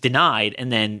who's denied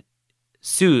and then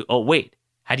sue. Oh, wait,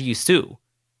 how do you sue?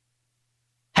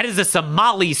 How does a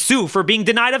Somali sue for being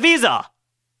denied a visa?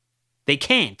 They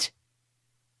can't.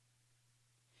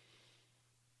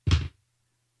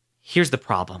 Here's the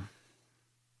problem.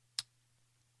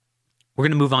 We're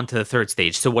going to move on to the third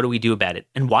stage. So what do we do about it?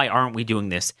 And why aren't we doing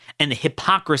this? And the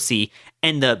hypocrisy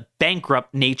and the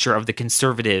bankrupt nature of the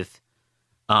conservative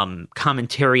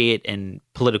commentariat and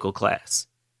political class.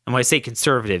 And when I say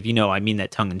conservative, I mean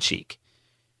that tongue in cheek.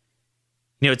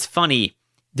 It's funny.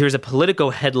 There's a Politico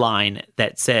headline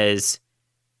that says,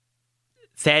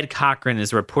 Thad Cochran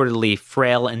is reportedly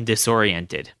frail and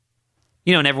disoriented.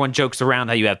 And everyone jokes around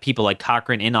how you have people like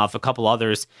Cochran, Inhofe, a couple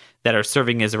others that are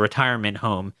serving as a retirement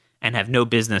home and have no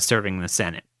business serving in the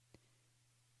Senate.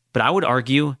 But I would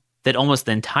argue that almost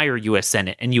the entire U.S.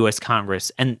 Senate and U.S.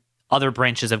 Congress and other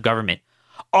branches of government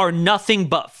are nothing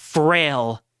but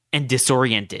frail and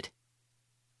disoriented.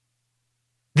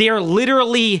 They are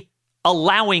literally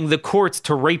allowing the courts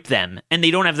to rape them, and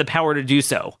they don't have the power to do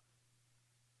so.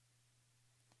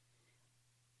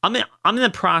 I'm in the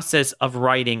process of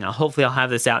writing, hopefully I'll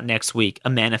have this out next week, a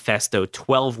manifesto,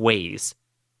 12 ways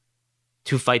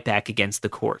to fight back against the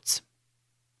courts.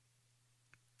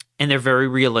 And they're very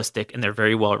realistic and they're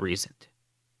very well reasoned.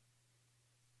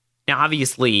 Now,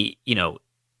 obviously,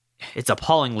 it's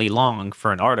appallingly long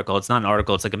for an article. It's not an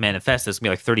article, it's like a manifesto. It's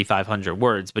going to be like 3,500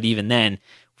 words. But even then,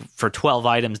 for 12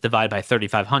 items divided by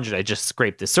 3,500, I just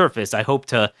scraped the surface. I hope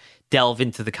to delve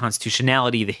into the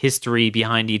constitutionality, the history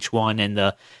behind each one, and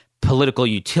the political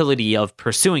utility of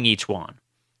pursuing each one.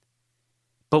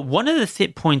 But one of the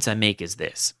points I make is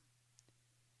this.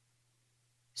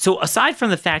 So aside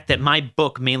from the fact that my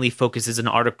book mainly focuses on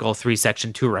Article 3,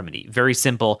 Section 2 remedy, very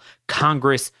simple,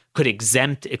 Congress could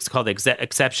exempt, it's called the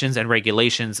exceptions and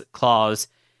regulations clause.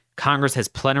 Congress has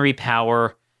plenary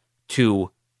power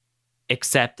to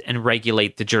accept and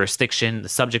regulate the jurisdiction, the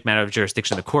subject matter of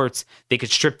jurisdiction of the courts. They could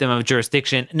strip them of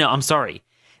jurisdiction. No, I'm sorry.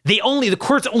 The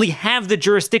courts only have the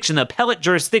jurisdiction, the appellate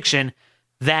jurisdiction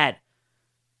that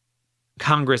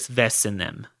Congress vests in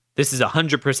them. This is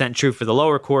 100% true for the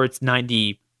lower courts,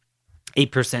 98%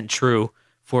 true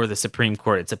for the Supreme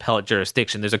Court. It's appellate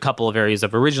jurisdiction. There's a couple of areas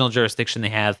of original jurisdiction they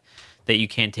have that you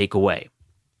can't take away,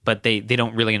 but they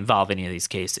don't really involve any of these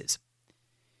cases.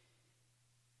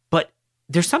 But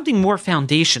there's something more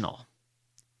foundational.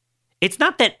 It's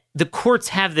not that the courts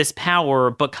have this power,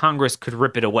 but Congress could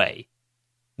rip it away,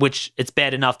 which it's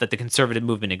bad enough that the conservative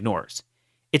movement ignores.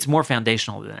 It's more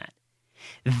foundational than that.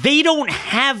 They don't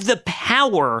have the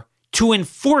power to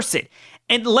enforce it.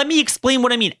 And let me explain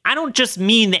what I mean. I don't just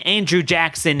mean the Andrew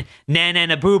Jackson,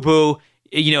 na boo boo,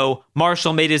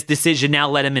 Marshall made his decision, now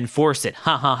let him enforce it.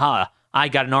 Ha ha ha. I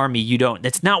got an army, you don't.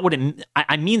 That's not what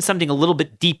I mean something a little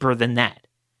bit deeper than that.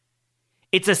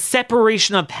 It's a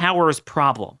separation of powers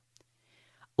problem.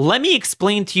 Let me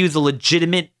explain to you the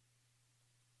legitimate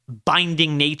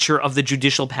binding nature of the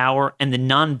judicial power and the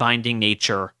non-binding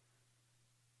nature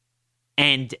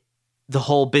and the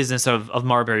whole business of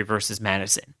Marbury versus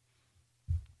Madison.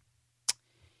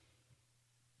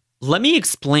 Let me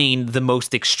explain the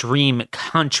most extreme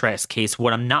contrast case,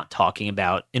 what I'm not talking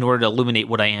about, in order to illuminate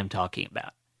what I am talking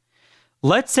about.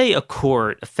 Let's say a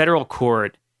federal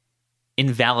court,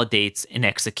 invalidates an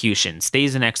execution,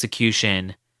 stays in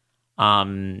execution,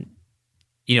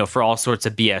 for all sorts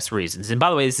of BS reasons. And by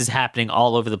the way, this is happening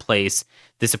all over the place.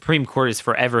 The Supreme Court is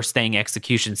forever staying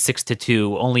execution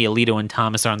 6-2. Only Alito and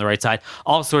Thomas are on the right side.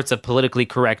 All sorts of politically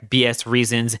correct BS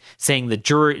reasons, saying the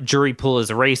jury pool is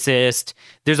racist.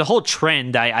 There's a whole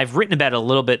trend. I've written about it a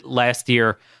little bit last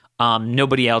year.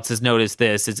 Nobody else has noticed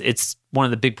this. It's one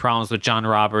of the big problems with John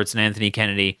Roberts and Anthony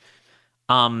Kennedy.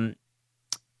 Not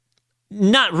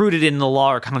rooted in the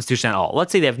law or Constitution at all.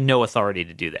 Let's say they have no authority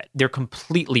to do that. They're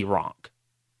completely wrong.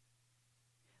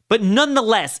 But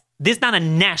nonetheless, this is not a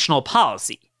national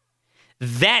policy.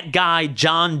 That guy,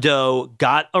 John Doe,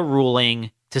 got a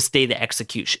ruling to stay the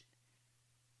execution.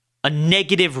 A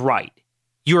negative right.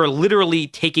 You are literally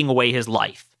taking away his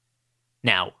life.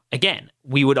 Now, again,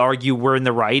 we would argue we're in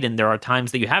the right, and there are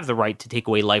times that you have the right to take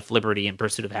away life, liberty, and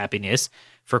pursuit of happiness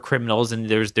for criminals, and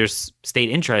there's state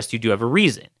interest. You do have a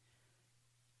reason.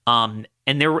 And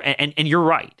you're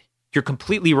right. You're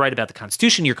completely right about the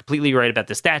Constitution. You're completely right about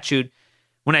the statute.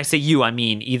 When I say you, I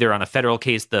mean either on a federal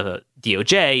case, the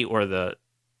DOJ, or the,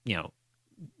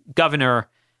 governor,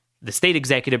 the state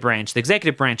executive branch. The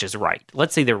executive branch is right.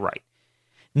 Let's say they're right.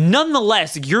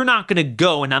 Nonetheless, you're not going to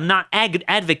go, and I'm not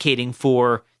advocating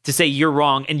to say you're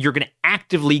wrong, and you're going to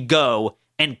actively go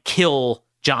and kill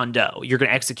John Doe. You're going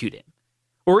to execute him,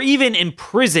 or even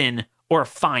imprison or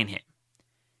fine him.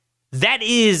 That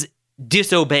is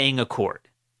disobeying a court,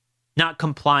 not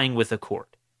complying with a court.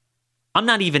 I'm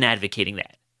not even advocating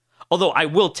that. Although I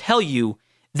will tell you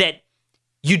that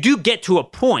you do get to a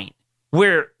point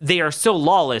where they are so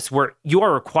lawless where you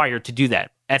are required to do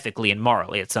that ethically and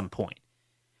morally at some point.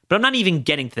 But I'm not even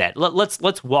getting to that.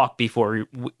 Let's walk before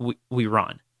we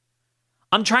run.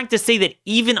 I'm trying to say that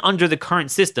even under the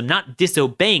current system, not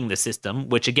disobeying the system,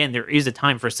 which again, there is a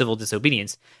time for civil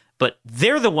disobedience, but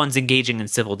they're the ones engaging in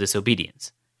civil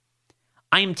disobedience.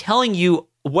 I am telling you,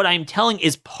 what I'm telling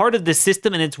is part of the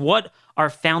system, and it's what our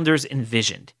founders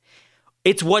envisioned.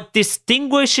 It's what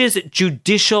distinguishes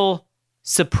judicial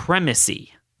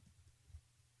supremacy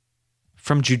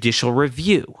from judicial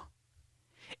review.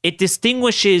 It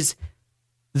distinguishes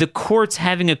the courts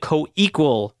having a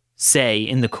co-equal say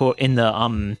in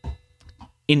the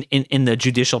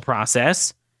judicial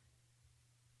process,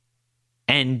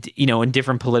 and in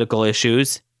different political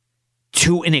issues,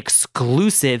 to an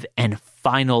exclusive and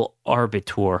final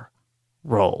arbiter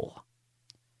role.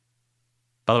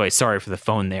 By the way, sorry for the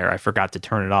phone there. I forgot to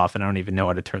turn it off, and I don't even know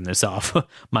how to turn this off.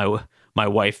 My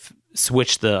wife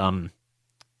switched the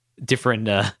different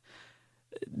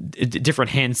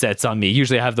handsets on me.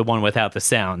 Usually I have the one without the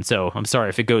sound, so I'm sorry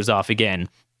if it goes off again.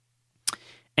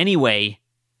 Anyway,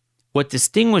 what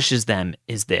distinguishes them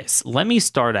is this. Let me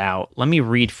start out. Let me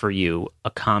read for you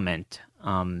a comment.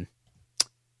 Let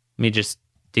me just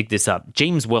dig this up.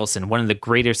 James Wilson, one of the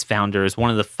greatest founders,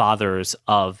 one of the fathers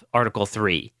of Article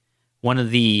 3, one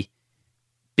of the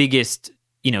biggest,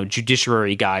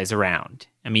 judiciary guys around.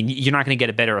 I mean, you're not going to get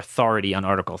a better authority on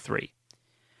Article 3.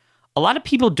 A lot of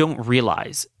people don't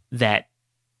realize that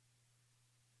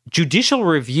judicial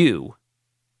review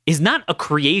is not a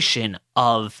creation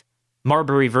of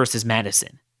Marbury versus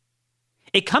Madison.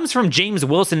 It comes from James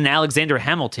Wilson and Alexander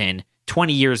Hamilton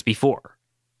 20 years before,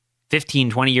 15,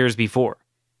 20 years before.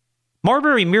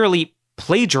 Marbury merely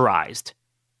plagiarized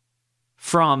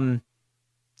from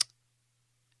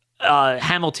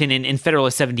Hamilton in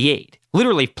Federalist 78.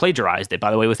 Literally plagiarized it,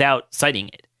 by the way, without citing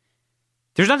it.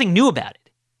 There's nothing new about it.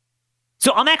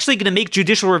 So I'm actually going to make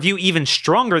judicial review even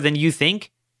stronger than you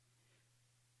think.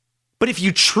 But if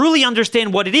you truly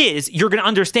understand what it is, you're going to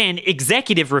understand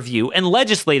executive review and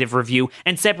legislative review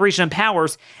and separation of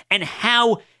powers, and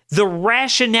how the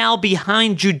rationale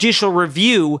behind judicial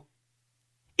review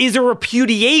is a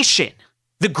repudiation,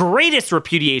 the greatest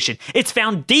repudiation. Its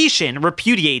foundation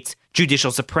repudiates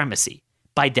judicial supremacy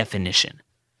by definition.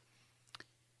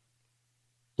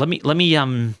 Let me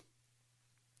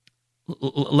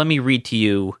read to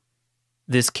you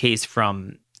this case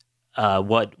from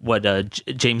what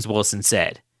James Wilson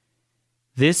said.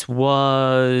 This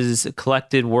was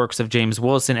collected works of James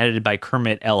Wilson, edited by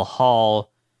Kermit L.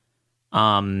 Hall.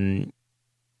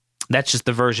 That's just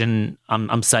the version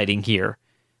I'm citing here.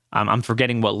 I'm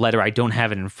forgetting what letter. I don't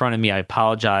have it in front of me. I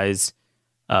apologize.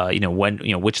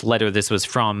 Which letter this was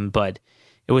from, but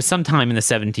It was sometime in the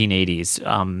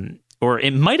 1780s, or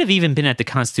it might have even been at the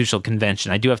Constitutional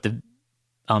Convention. I do have to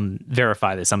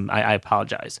verify this. I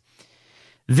apologize.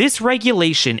 This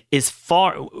regulation is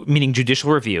meaning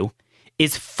judicial review,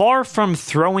 is far from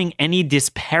throwing any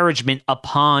disparagement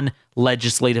upon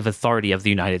legislative authority of the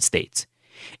United States.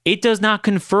 It does not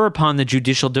confer upon the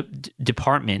judicial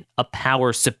department a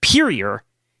power superior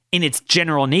in its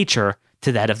general nature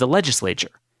to that of the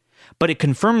legislature, but it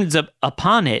confirms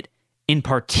upon it in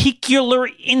particular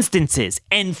instances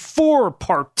and for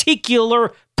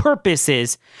particular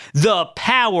purposes the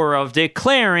power of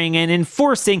declaring and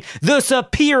enforcing the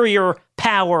superior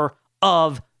power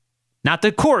of not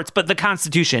the courts, but the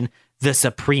Constitution, the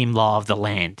supreme law of the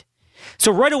land.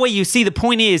 So right away you see the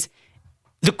point is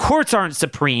the courts aren't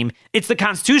supreme. It's the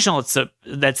Constitution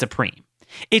that's supreme.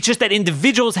 It's just that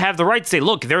individuals have the right to say,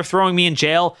 look, they're throwing me in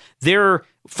jail. They're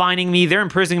fining me. They're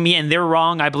imprisoning me, and they're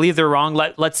wrong. I believe they're wrong.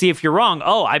 Let's see if you're wrong.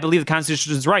 Oh, I believe the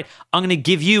Constitution is right. I'm going to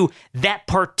give you that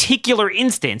particular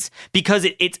instance because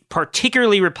it's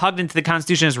particularly repugnant to the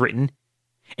Constitution as written.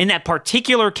 In that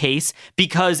particular case,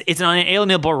 because it's an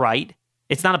unalienable right.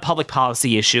 It's not a public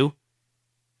policy issue.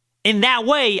 In that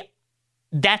way,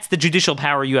 that's the judicial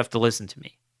power you have to listen to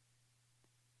me.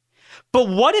 But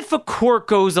what if a court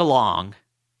goes along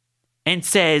and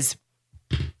says,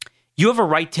 you have a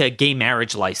right to a gay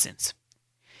marriage license.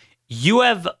 You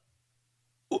have,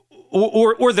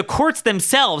 or the courts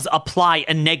themselves apply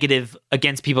a negative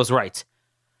against people's rights.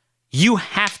 You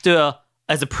have to,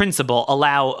 as a principal,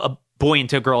 allow a boy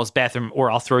into a girl's bathroom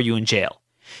or I'll throw you in jail.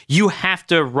 You have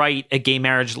to write a gay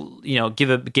marriage, give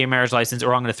a gay marriage license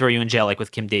or I'm going to throw you in jail like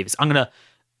with Kim Davis. I'm going to,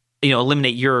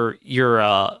 eliminate your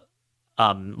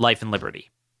life and liberty.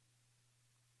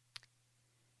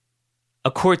 A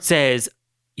court says,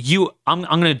 I'm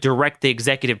going to direct the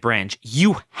executive branch.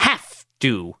 You have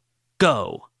to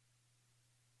go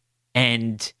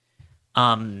and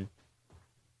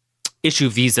issue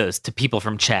visas to people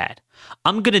from Chad.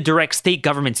 I'm going to direct state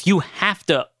governments. You have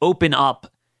to open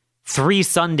up 3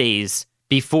 Sundays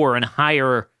before and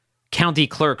hire county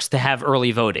clerks to have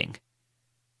early voting.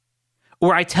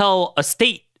 Or I tell a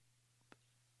state,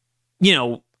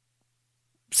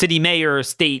 city mayor,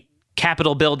 state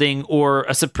Capitol building, or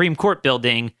a Supreme Court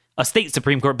building, a state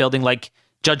Supreme Court building like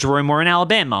Judge Roy Moore in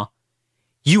Alabama,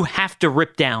 you have to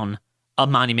rip down a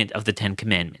monument of the 10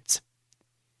 Commandments.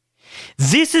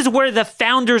 This is where the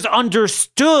founders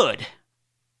understood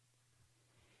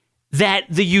that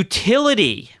the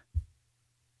utility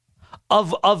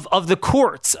of the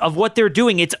courts, of what they're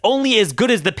doing, it's only as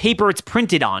good as the paper it's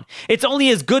printed on. It's only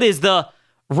as good as the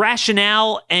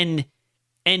rationale and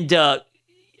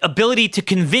ability to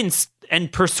convince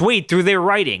and persuade through their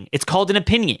writing. It's called an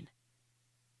opinion.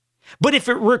 But if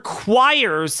it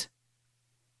requires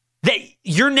that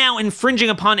you're now infringing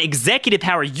upon executive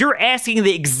power, you're asking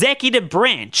the executive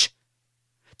branch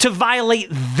to violate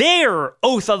their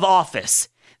oath of office,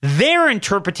 their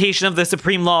interpretation of the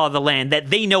supreme law of the land that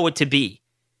they know it to be.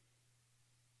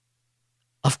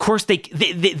 Of course, they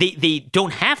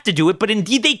don't have to do it, but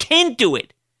indeed they can do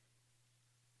it.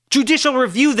 Judicial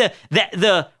review,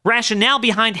 the rationale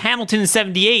behind Hamilton in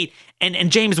 78 and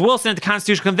James Wilson at the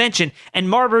Constitutional Convention and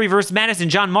Marbury versus Madison,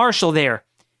 John Marshall there.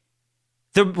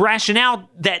 The rationale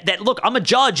that look, I'm a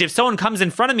judge. If someone comes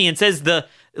in front of me and says the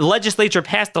legislature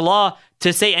passed a law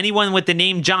to say anyone with the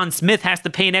name John Smith has to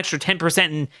pay an extra 10%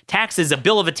 in taxes, a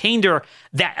bill of attainder,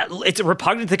 that it's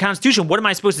repugnant to the Constitution. What am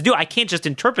I supposed to do? I can't just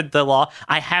interpret the law.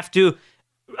 I have to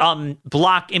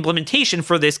block implementation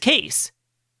for this case.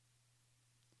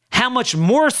 How much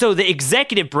more so the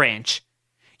executive branch?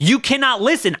 You cannot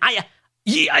listen.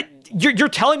 You're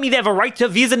telling me they have a right to a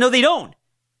visa? No, they don't.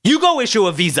 You go issue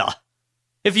a visa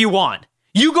if you want.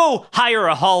 You go hire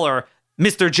a hauler,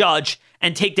 Mr. Judge,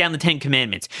 and take down the 10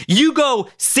 Commandments. You go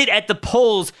sit at the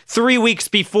polls 3 weeks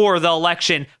before the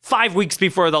election, 5 weeks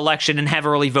before the election, and have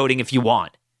early voting if you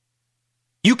want.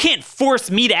 You can't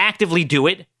force me to actively do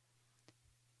it.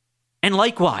 And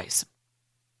likewise,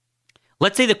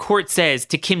 let's say the court says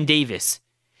to Kim Davis,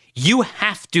 you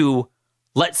have to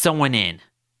let someone in.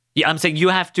 Yeah, I'm saying you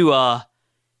have to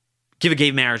give a gay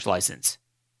marriage license.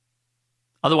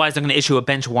 Otherwise, I'm going to issue a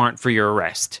bench warrant for your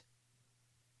arrest.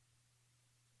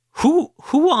 Who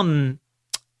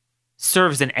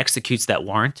serves and executes that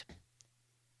warrant?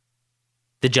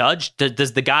 The judge?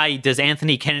 Does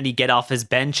Anthony Kennedy get off his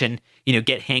bench and,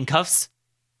 get handcuffs?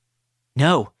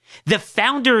 No. The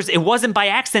founders, it wasn't by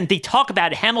accident. They talk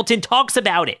about it. Hamilton talks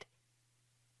about it.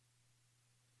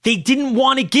 They didn't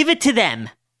want to give it to them.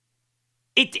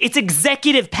 It's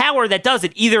executive power that does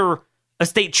it. Either a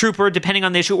state trooper, depending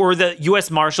on the issue, or the U.S.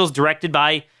 Marshals directed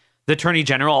by the Attorney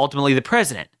General, ultimately the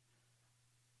President.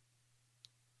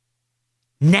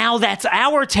 Now that's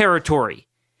our territory.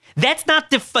 That's not,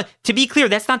 to be clear,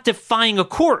 that's not defying a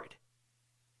court.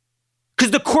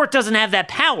 Because the court doesn't have that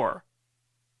power.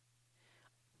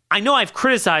 I know I've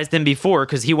criticized him before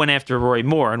because he went after Roy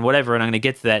Moore and whatever, and I'm going to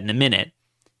get to that in a minute.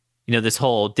 You know, this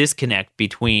whole disconnect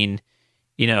between,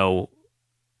 you know,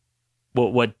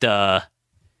 what the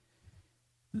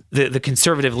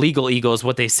conservative legal eagles,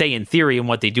 what they say in theory and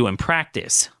what they do in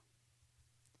practice.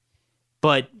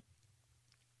 But,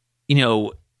 you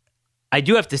know, I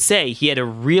do have to say he had a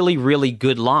really, really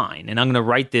good line, and I'm going to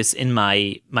write this in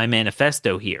my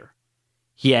manifesto here.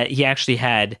 He actually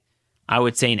had, I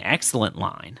would say, an excellent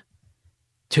line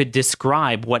to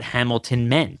describe what Hamilton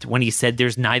meant when he said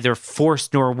there's neither force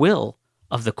nor will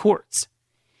of the courts.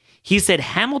 He said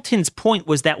Hamilton's point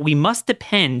was that we must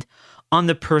depend on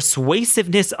the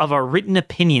persuasiveness of our written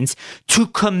opinions to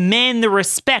command the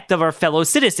respect of our fellow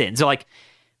citizens. So like,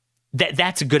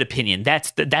 that's a good opinion.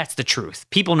 That's the truth.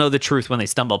 People know the truth when they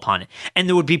stumble upon it. And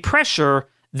there would be pressure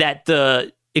that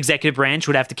the executive branch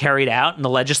would have to carry it out and the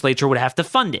legislature would have to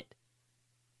fund it.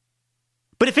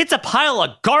 But if it's a pile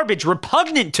of garbage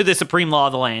repugnant to the supreme law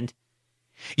of the land,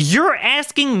 you're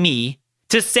asking me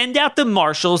to send out the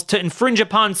marshals to infringe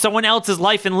upon someone else's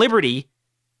life and liberty,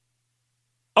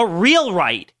 a real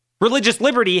right, religious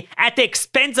liberty, at the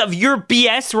expense of your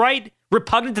BS right,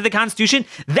 repugnant to the Constitution.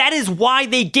 That is why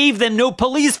they gave them no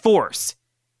police force.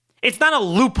 It's not a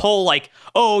loophole like,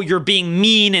 oh, you're being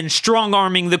mean and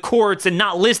strong-arming the courts and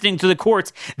not listening to the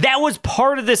courts. That was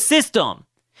part of the system.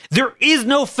 There is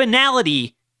no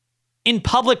finality in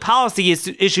public policy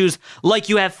issues like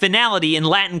you have finality in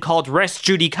Latin called res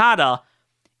judicata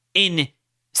in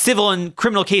civil and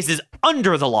criminal cases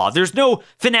under the law. There's no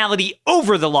finality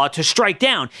over the law to strike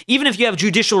down. Even if you have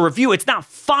judicial review, it's not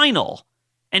final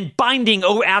and binding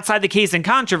outside the case in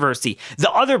controversy.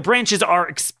 The other branches are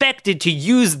expected to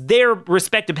use their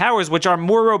respective powers, which are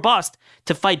more robust,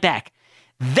 to fight back.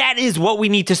 That is what we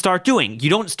need to start doing. You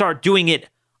don't start doing it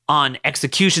on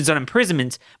executions, on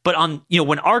imprisonments, but on, you know,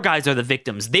 when our guys are the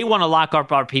victims, they want to lock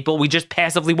up our people. We just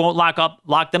passively won't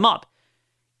lock them up.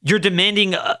 You're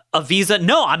demanding a visa?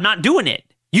 No, I'm not doing it.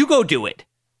 You go do it.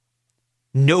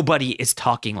 Nobody is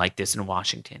talking like this in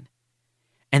Washington.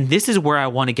 And this is where I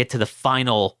want to get to the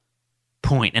final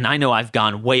point. And I know I've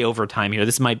gone way over time here.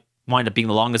 This might wind up being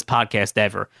the longest podcast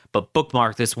ever, but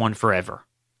bookmark this one forever.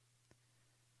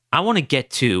 I want to get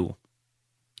to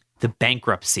the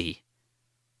bankruptcy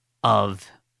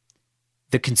of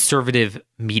the conservative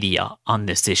media on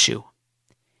this issue.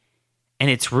 And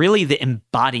it's really the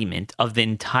embodiment of the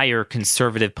entire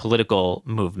conservative political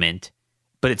movement,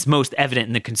 but it's most evident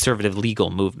in the conservative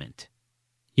legal movement.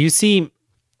 You see,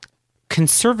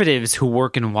 conservatives who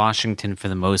work in Washington for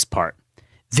the most part,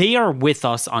 they are with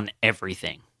us on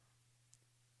everything,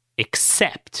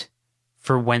 except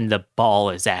for when the ball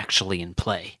is actually in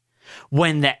play,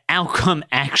 when the outcome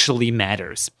actually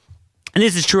matters. And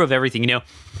this is true of everything. You know,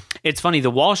 it's funny, the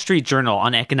Wall Street Journal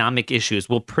on economic issues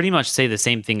will pretty much say the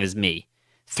same thing as me,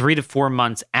 3 to 4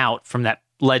 months out from that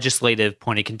legislative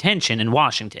point of contention in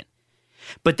Washington.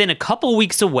 But then a couple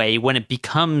weeks away, when it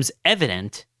becomes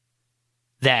evident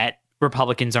that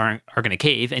Republicans are going to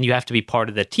cave and you have to be part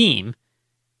of the team,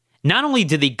 not only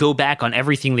did they go back on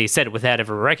everything they said without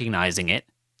ever recognizing it,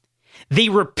 they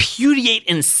repudiate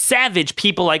and savage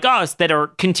people like us that are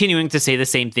continuing to say the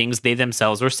same things they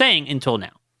themselves were saying until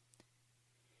now.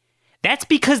 That's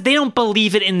because they don't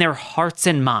believe it in their hearts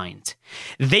and minds.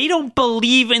 They don't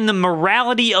believe in the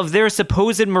morality of their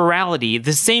supposed morality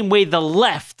the same way the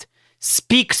left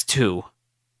speaks to,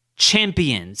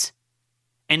 champions,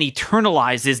 and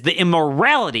eternalizes the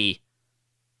morality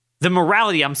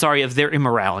of their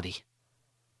immorality.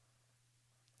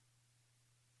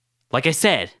 Like I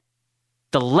said,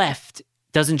 the left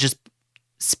doesn't just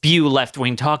spew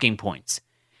left-wing talking points.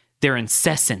 They're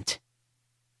incessant.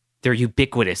 They're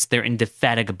ubiquitous. They're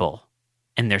indefatigable.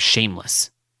 And they're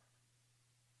shameless.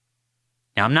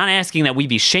 Now, I'm not asking that we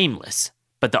be shameless,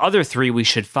 but the other three we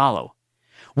should follow.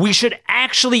 We should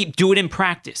actually do it in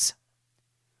practice.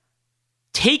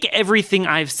 Take everything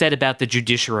I've said about the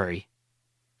judiciary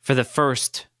for the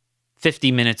first 50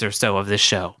 minutes or so of this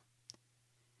show.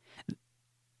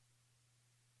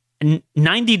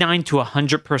 99 to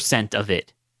 100% of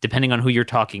it, depending on who you're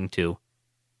talking to,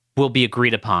 will be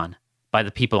agreed upon by the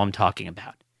people I'm talking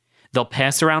about. They'll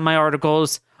pass around my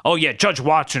articles. Oh yeah, Judge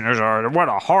Watson is what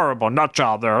a horrible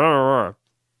nutjob there.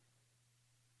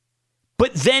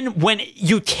 But then when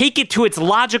you take it to its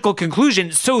logical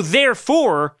conclusion, so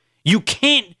therefore you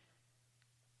can't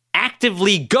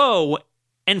actively go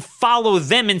and follow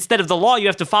them instead of the law, you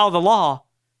have to follow the law,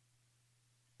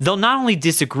 they'll not only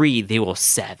disagree, they will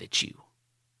savage you.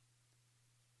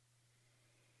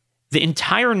 The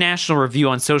entire National Review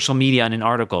on social media and in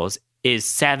articles is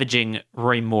savaging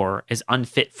Roy Moore as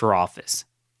unfit for office.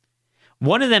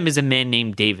 One of them is a man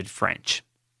named David French.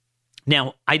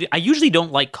 Now, I usually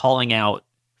don't like calling out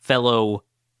fellow,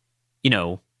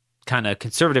 kind of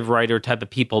conservative writer type of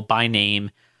people by name.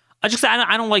 I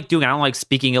don't like doing it. I don't like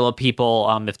speaking ill of people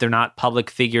if they're not public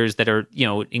figures that are,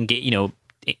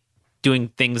 doing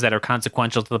things that are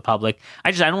consequential to the public.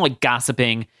 I don't like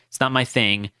gossiping. It's not my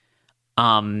thing.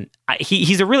 I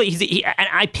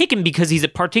pick him because he's a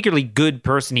particularly good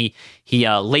person. He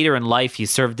later in life, he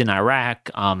served in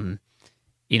Iraq.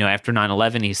 After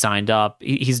 9/11, he signed up.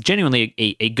 He's genuinely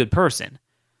a good person.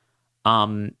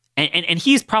 And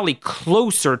he's probably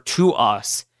closer to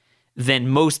us than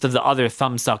most of the other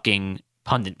thumb-sucking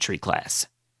punditry class.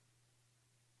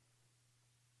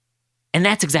 And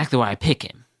that's exactly why I pick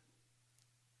him.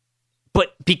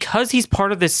 But because he's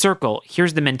part of this circle,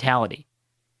 here's the mentality.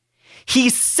 He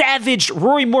savaged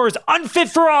Roy Moore's unfit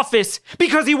for office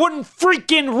because he wouldn't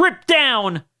freaking rip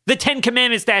down the 10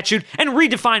 Commandments statute and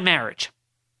redefine marriage.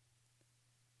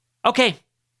 Okay,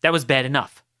 that was bad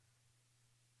enough.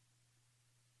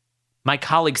 My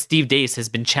colleague Steve Deace has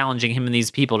been challenging him and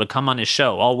these people to come on his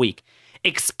show all week.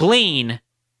 Explain,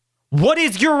 what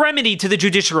is your remedy to the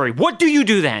judiciary? What do you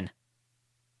do then?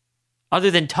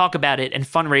 Other than talk about it and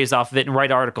fundraise off of it and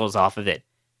write articles off of it.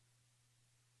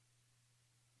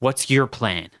 What's your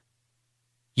plan?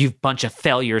 You bunch of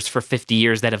failures for 50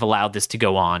 years that have allowed this to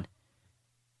go on.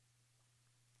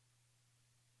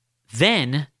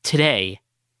 Then, today,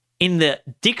 in the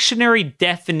dictionary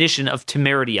definition of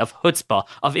temerity, of chutzpah,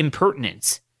 of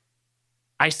impertinence,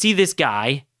 I see this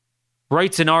guy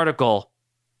writes an article.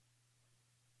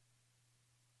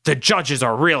 The judges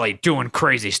are really doing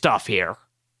crazy stuff here.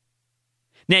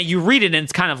 Now, you read it and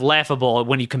it's kind of laughable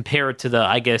when you compare it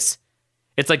to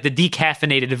it's like the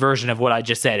decaffeinated version of what I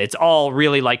just said. It's all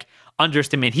really like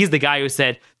understatement. He's the guy who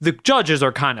said, the judges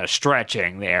are kind of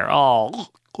stretching there. Oh,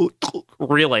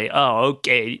 really? Oh,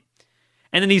 okay.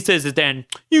 And then he says that then,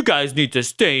 you guys need to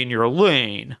stay in your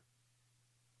lane.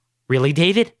 Really,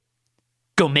 David?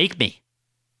 Go make me.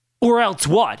 Or else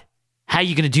what? How are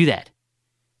you going to do that?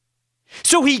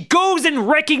 So he goes and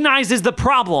recognizes the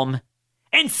problem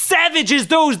and savages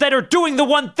those that are doing the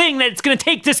one thing that it's going to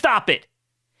take to stop it.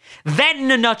 That, in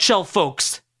a nutshell,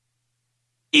 folks,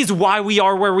 is why we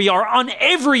are where we are on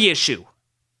every issue.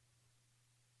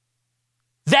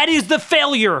 That is the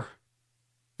failure.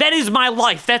 That is my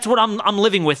life. That's what I'm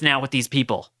living with now with these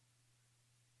people.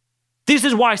 This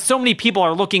is why so many people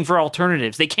are looking for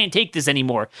alternatives. They can't take this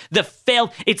anymore.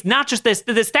 It's not just this.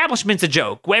 The establishment's a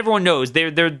joke. Everyone knows they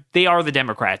are the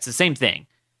Democrats. The same thing.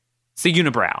 It's the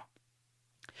unibrow.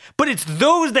 But it's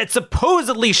those that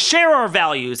supposedly share our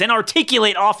values and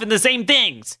articulate often the same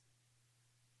things.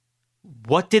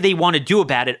 What do they want to do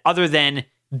about it other than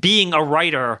being a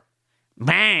writer?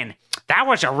 Man, that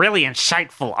was a really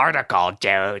insightful article,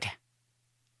 dude.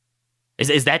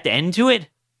 Is that the end to it?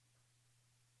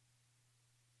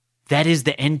 That is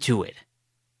the end to it.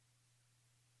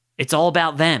 It's all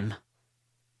about them.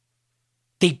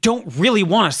 They don't really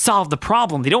want to solve the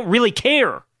problem. They don't really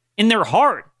care. In their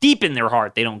heart, deep in their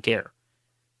heart, they don't care.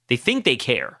 They think they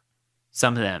care.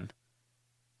 Some of them.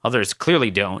 Others clearly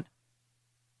don't.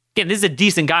 Again, this is a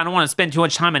decent guy. I don't want to spend too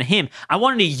much time on him. I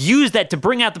wanted to use that to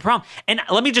bring out the problem. And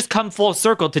let me just come full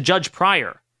circle to Judge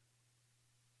Pryor.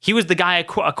 He was the guy I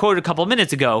quoted a couple of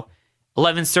minutes ago.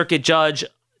 11th Circuit judge.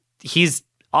 He's,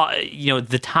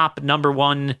 the top number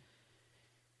one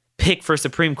pick for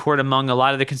Supreme Court among a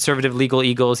lot of the conservative legal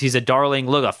eagles. He's a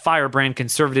darling, a firebrand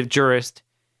conservative jurist.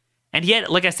 And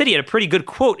yet, like I said, he had a pretty good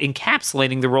quote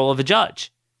encapsulating the role of a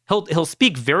judge. He'll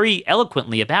speak very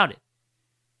eloquently about it.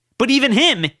 But even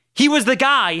him, he was the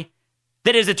guy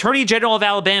that as Attorney General of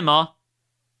Alabama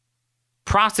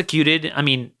prosecuted. I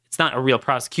mean, it's not a real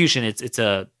prosecution. It's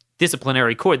a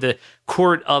disciplinary court. The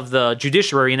court of the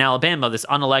judiciary in Alabama, this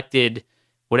unelected,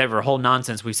 whatever, whole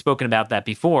nonsense. We've spoken about that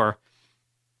before.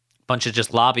 A bunch of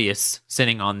just lobbyists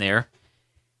sitting on there.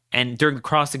 And during the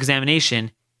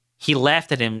cross-examination, he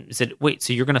laughed at him and said, "Wait,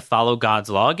 so you're going to follow God's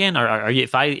law again? Or are you?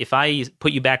 If I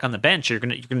put you back on the bench, you're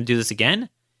going to do this again?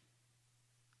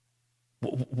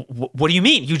 What do you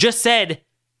mean? You just said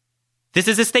this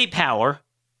is a state power.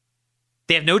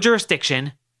 They have no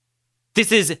jurisdiction.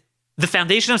 This is the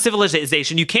foundation of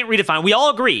civilization. You can't redefine. We all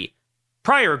agree.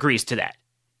 Pryor agrees to that.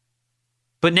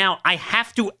 But now I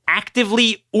have to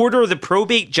actively order the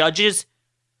probate judges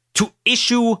to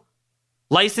issue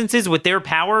licenses with their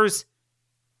powers."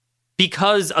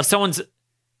 because of someone's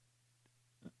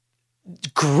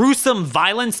gruesome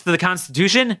violence to the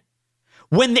Constitution,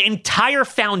 when the entire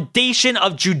foundation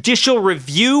of judicial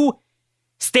review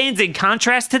stands in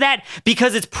contrast to that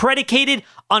because it's predicated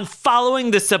on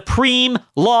following the supreme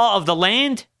law of the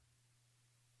land?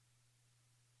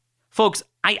 Folks,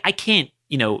 I can't,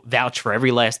 vouch for every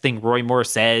last thing Roy Moore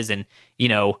says, and,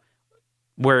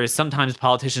 whereas sometimes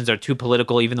politicians are too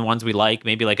political, even the ones we like,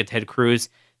 maybe like a Ted Cruz,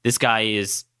 this guy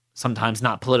is sometimes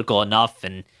not political enough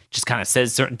and just kind of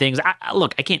says certain things.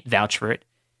 Look, I can't vouch for it.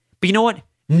 But you know what?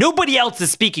 Nobody else is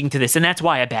speaking to this, and that's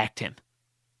why I backed him.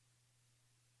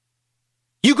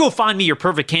 You go find me your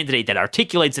perfect candidate that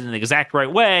articulates it in the exact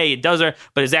right way, it does it,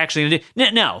 but is actually...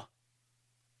 No.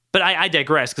 But I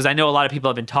digress, because I know a lot of people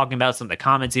have been talking about some of the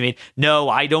comments he made. No,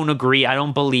 I don't agree. I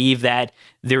don't believe that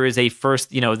there is a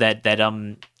first,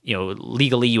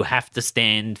 legally you have to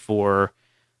stand for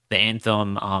the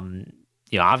anthem.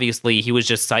 Obviously he was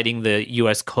just citing the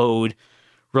U.S. code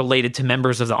related to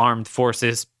members of the armed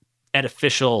forces at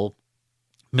official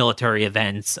military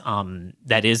events.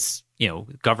 That is,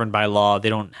 governed by law. They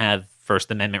don't have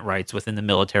First Amendment rights within the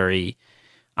military,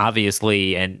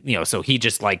 obviously. And, so he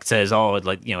just says,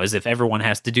 as if everyone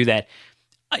has to do that.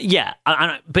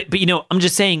 But I'm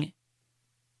just saying,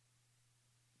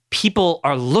 people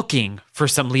are looking for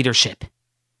some leadership,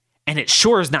 and it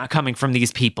sure is not coming from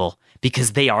these people,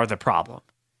 because they are the problem.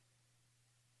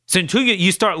 So until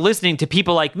you start listening to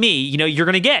people like me, you're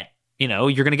going to get,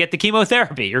 the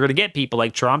chemotherapy. You're going to get people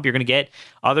like Trump. You're going to get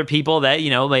other people that,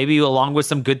 maybe along with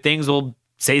some good things will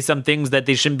say some things that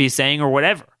they shouldn't be saying or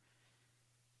whatever.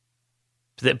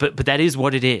 But that is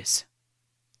what it is.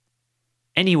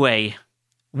 Anyway,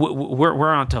 we're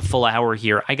on to a full hour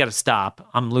here. I got to stop.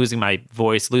 I'm losing my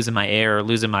voice, losing my air,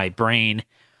 losing my brain.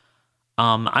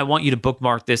 I want you to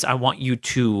bookmark this. I want you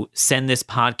to send this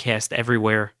podcast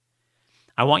everywhere.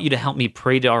 I want you to help me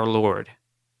pray to our Lord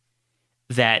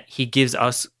that he gives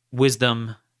us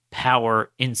wisdom,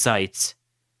 power, insights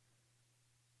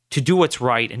to do what's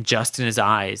right and just in his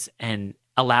eyes, and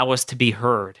allow us to be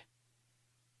heard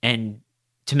and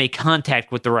to make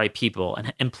contact with the right people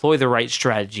and employ the right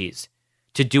strategies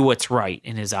to do what's right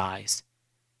in his eyes.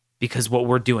 Because what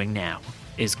we're doing now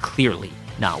is clearly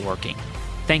not working.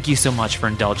 Thank you so much for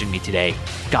indulging me today.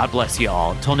 God bless you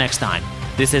all. Until next time,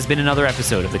 this has been another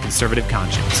episode of The Conservative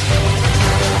Conscience.